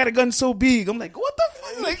got a gun so big. I'm like, what the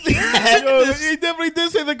fuck? Like, Yo, he definitely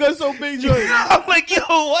did say the gun's so big, Joy. I'm like, yo,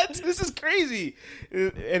 what? This is crazy.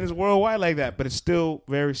 And it's worldwide like that, but it's still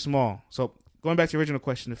very small. So going back to the original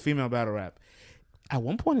question, the female battle rap. At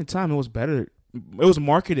one point in time, it was better. It was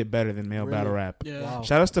marketed better than male battle rap. Yeah. Wow.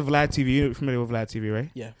 Shout outs to Vlad TV. You're familiar with Vlad TV, right?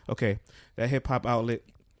 Yeah. Okay. That hip hop outlet.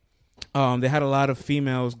 They had a lot of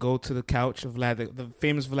females go to the couch of Vlad, the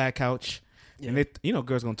famous Vlad couch. Yeah. And they,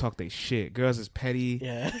 girls gonna talk their shit. Girls is petty.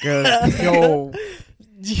 Yeah. Girls, Yo,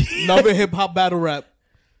 love it, hip hop battle rap.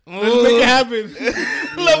 Let's make it happen.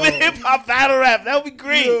 love it, hip hop battle rap. That would be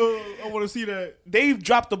great. Yo, I want to see that. They've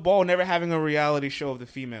dropped the ball never having a reality show of the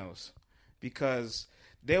females because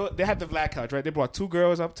they had the Vlad couch, right? They brought two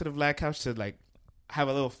girls up to the Vlad couch to like have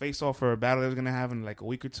a little face off for a battle they was gonna have in like a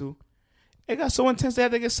week or two. It got so intense they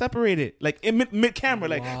had to get separated, like in mid camera.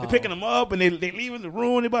 Like they're picking them up and they leaving the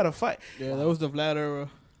room. They about to fight. Yeah, that was the Vlad era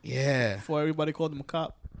Yeah, before everybody called him a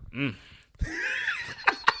cop.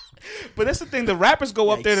 but that's the thing. The rappers go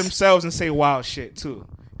up there themselves and say wild shit too.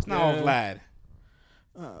 It's not all Yeah.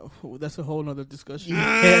 Vlad. That's a whole nother discussion.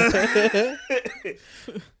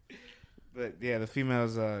 But yeah, the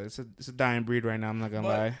females, it's a dying breed right now. I'm not gonna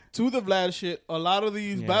But lie. to the Vlad shit, a lot of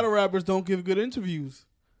these battle rappers don't give good interviews.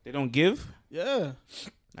 They don't give. Yeah.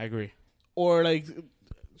 I agree. Or like,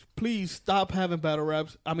 please stop having battle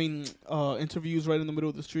raps. I mean, interviews right in the middle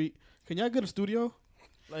of the street. Can y'all get a studio?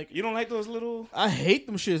 Like, You don't like those little? I hate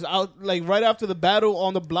them shits. Out like right after the battle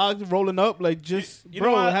on the block rolling up. Like just You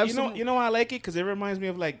bro, know why, have you some. know you know why I like it because it reminds me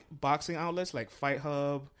of like boxing outlets like Fight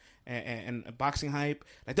Hub and boxing hype.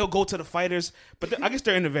 Like they'll go to the fighters, but I guess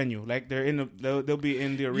they're in the venue. Like they're in the they'll be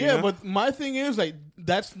in the arena. Yeah, but my thing is like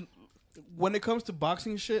that's when it comes to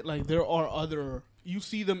boxing shit. Like there are other. You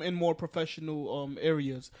see them in more professional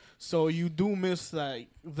areas, so you do miss like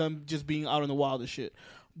them just being out in the wild and shit.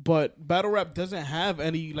 But battle rap doesn't have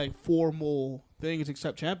any like formal things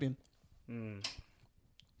except champion.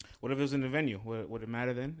 What if it was in the venue? Would it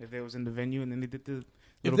matter then if they was in the venue and then they did the?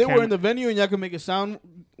 If little they were camera- in the venue and y'all can make it sound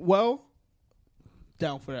well,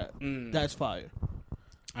 down for that. That's fire.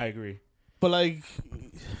 I agree. But like,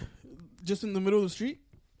 just in the middle of the street.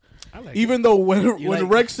 I like Even though when like-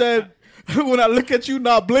 Rex said, "When I look at you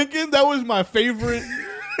not blinking," that was my favorite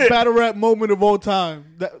battle rap moment of all time.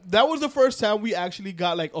 That was the first time we actually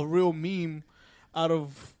got like a real meme out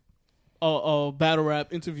of battle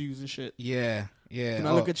rap interviews and shit. Yeah. When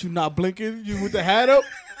I look at you not blinking, you with the hat up.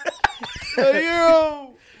 Hey,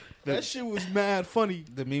 yo, that shit was mad funny.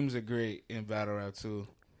 The memes are great in battle rap too.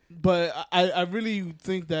 But I really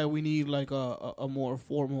think that we need like a more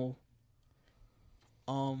formal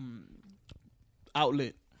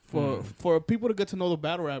outlet for people to get to know the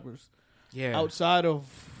battle rappers. Yeah. Outside of,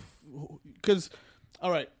 because,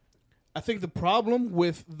 all right, I think the problem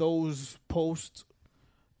with those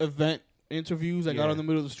post-event interviews that got Yeah. on the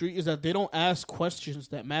middle of the street is that they don't ask questions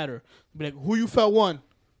that matter. Be like, who you felt won?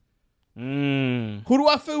 Mm. Who do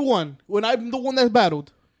I feel won when I'm the one that's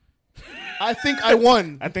battled? I think I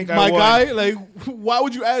won. I think I my won. guy. Like, why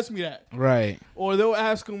would you ask me that? Right. Or they'll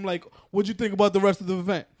ask him like, "What'd you think about the rest of the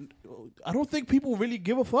event?" I don't think people really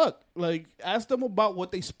give a fuck. Like, ask them about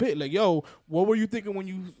what they spit. Like, yo, what were you thinking when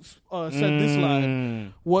you said this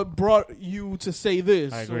line? What brought you to say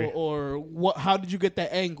this? I agree. Or what? How did you get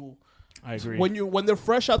that angle? I agree. When they're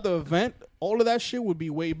fresh out the event, all of that shit would be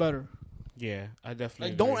way better. Yeah, I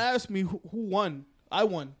definitely Like, agree. don't ask me who won. I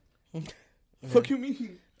won. Fuck you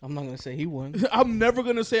mean? I'm not gonna say he won. I'm never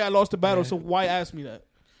gonna say I lost a battle. Yeah. So why ask me that?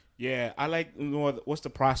 Yeah, I like, what's the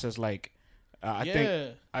process like? I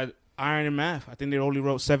think Iron and Math, I think they only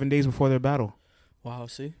wrote 7 days before their battle. Wow,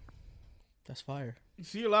 see, that's fire. You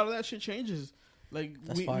see, a lot of that shit changes. Like,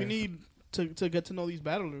 That's we fire. need to get to know these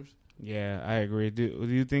battlers. Yeah, I agree. Do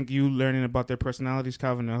you think you learning about their personalities,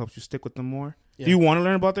 Calvin, that helps you stick with them more? Yeah. Do you want to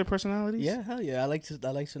learn about their personalities? Yeah, hell yeah. I like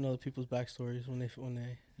to know people's backstories when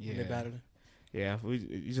they battle. Yeah,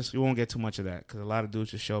 you won't get too much of that because a lot of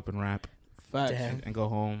dudes just show up and rap Facts. Damn. and go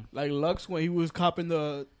home. Like Lux when he was copping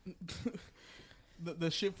the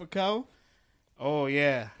the shit for Cal. Oh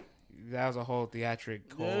yeah, that was a whole theatric.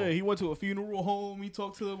 Yeah, he went to a funeral home. He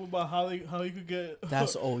talked to them about how he could get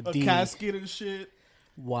That's a OD. casket and shit.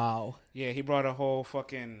 Wow. Yeah, he brought a whole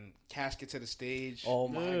fucking casket to the stage. Oh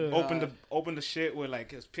my Yeah. god. Opened the shit with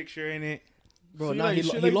like his picture in it. Bro, See, now like, he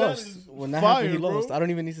shit like that lost. is When that fire, happened, he bro. lost. I don't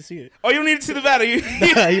even need to see it. Oh, you don't need to see the battle.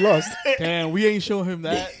 He lost. Damn, we ain't show him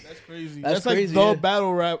that. That's crazy. That's like crazy, the yeah.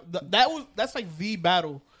 battle rap. That's like the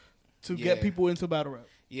battle to get Yeah. people into battle rap.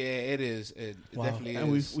 Yeah, it is. It Wow. definitely And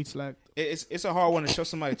we is. slacked. It's a hard one to show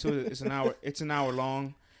somebody too. It's an hour. It's an hour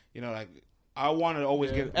long. You know, like I want to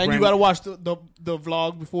always get. And you gotta watch the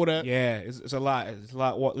vlog before that. Yeah, it's a lot. It's a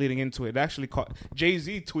lot leading into it. It actually caught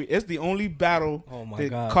Jay-Z tweet. It's the only battle Oh my that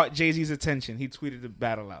god. caught Jay-Z's attention. He tweeted the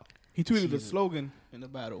battle out. He tweeted the slogan in the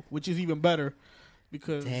battle, which is even better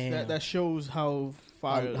because Damn. that shows how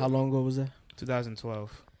fire. How long ago was that?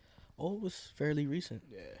 2012. Oh, it was fairly recent.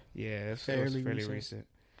 Yeah. Yeah, it was Fairly fairly recent. recent.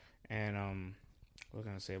 And what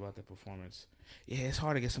can I say about the performance? Yeah, it's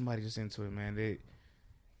hard to get somebody just into it, man.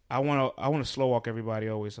 I want to slow walk everybody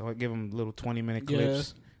always. So I give them little 20-minute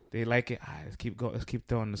clips. They like it. Let's keep going. Let's keep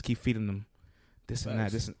throwing. Let's keep feeding them this and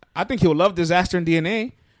that. Facts. I think he'll love Disaster and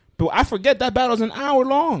DNA. But I forget that battle's an hour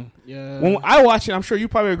long. Yeah. When I watch it, I'm sure you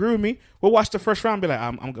probably agree with me. We'll watch the first round and be like,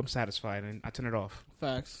 I'm satisfied, and I turn it off.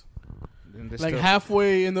 Facts. And they're Like still-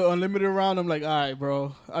 halfway in the unlimited round, I'm like, all right,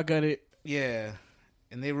 bro, I got it. yeah,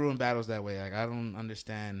 and they ruin battles that way. Like I don't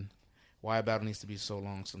understand why a battle needs to be so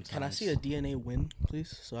long. Sometimes. Can I see a DNA win,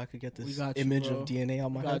 please, so I could get We this got you, image bro. of DNA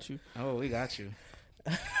on my head? Got you. Oh, we got you.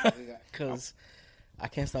 Because I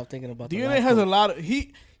can't stop thinking about the DNA last has a one. lot of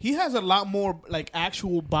he has a lot more like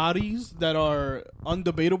actual bodies that are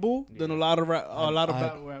undebatable than a lot of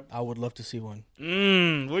battle rap. I would love to see one.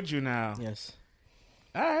 Would you now? Yes,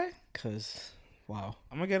 All right. because wow.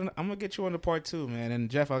 I'm gonna get you on the part 2, man. And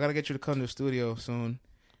Jeff, I gotta get you to come to the studio soon.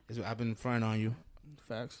 I've been fronting on you.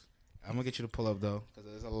 Facts. I'm gonna get you to pull up though, because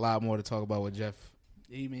there's a lot more to talk about with Jeff.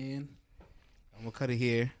 Hey man. I'm gonna cut it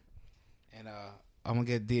here, and I'm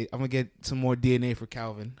gonna get some more DNA for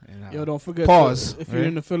Calvin. And, Yo, don't forget. pause, If you're right?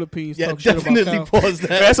 in the Philippines, Yeah, talk shit about definitely Cal. pause that.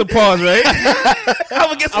 That's a pause, right? I'm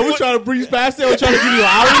gonna get I was trying to breeze past it. I was trying to give you an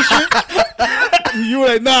hour and shit. You were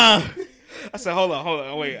like, nah. I said, hold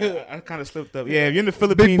on, wait. I kind of slipped up. Yeah, if you're in the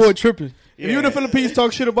Philippines, Big boy tripping. If you're in the Philippines,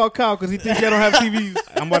 talk shit about Cal because he thinks they don't have TVs.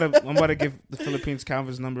 I'm about to give the Philippines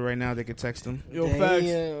Calvin's number right now. They can text him. Yo, facts.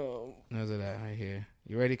 There's that right here.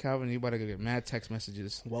 You ready, Calvin? You about to get mad text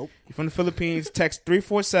messages. Well, You're from the Philippines. Text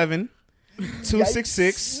 347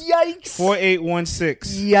 266 yikes!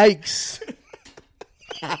 4816. Yikes!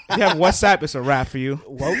 You have WhatsApp. It's a wrap for you.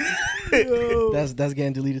 Well, that's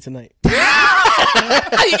getting deleted tonight.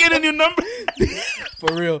 You get a new number.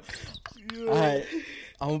 For real. All right,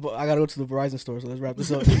 I gotta go to the Verizon store. So let's wrap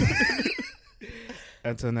this up.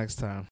 Until next time.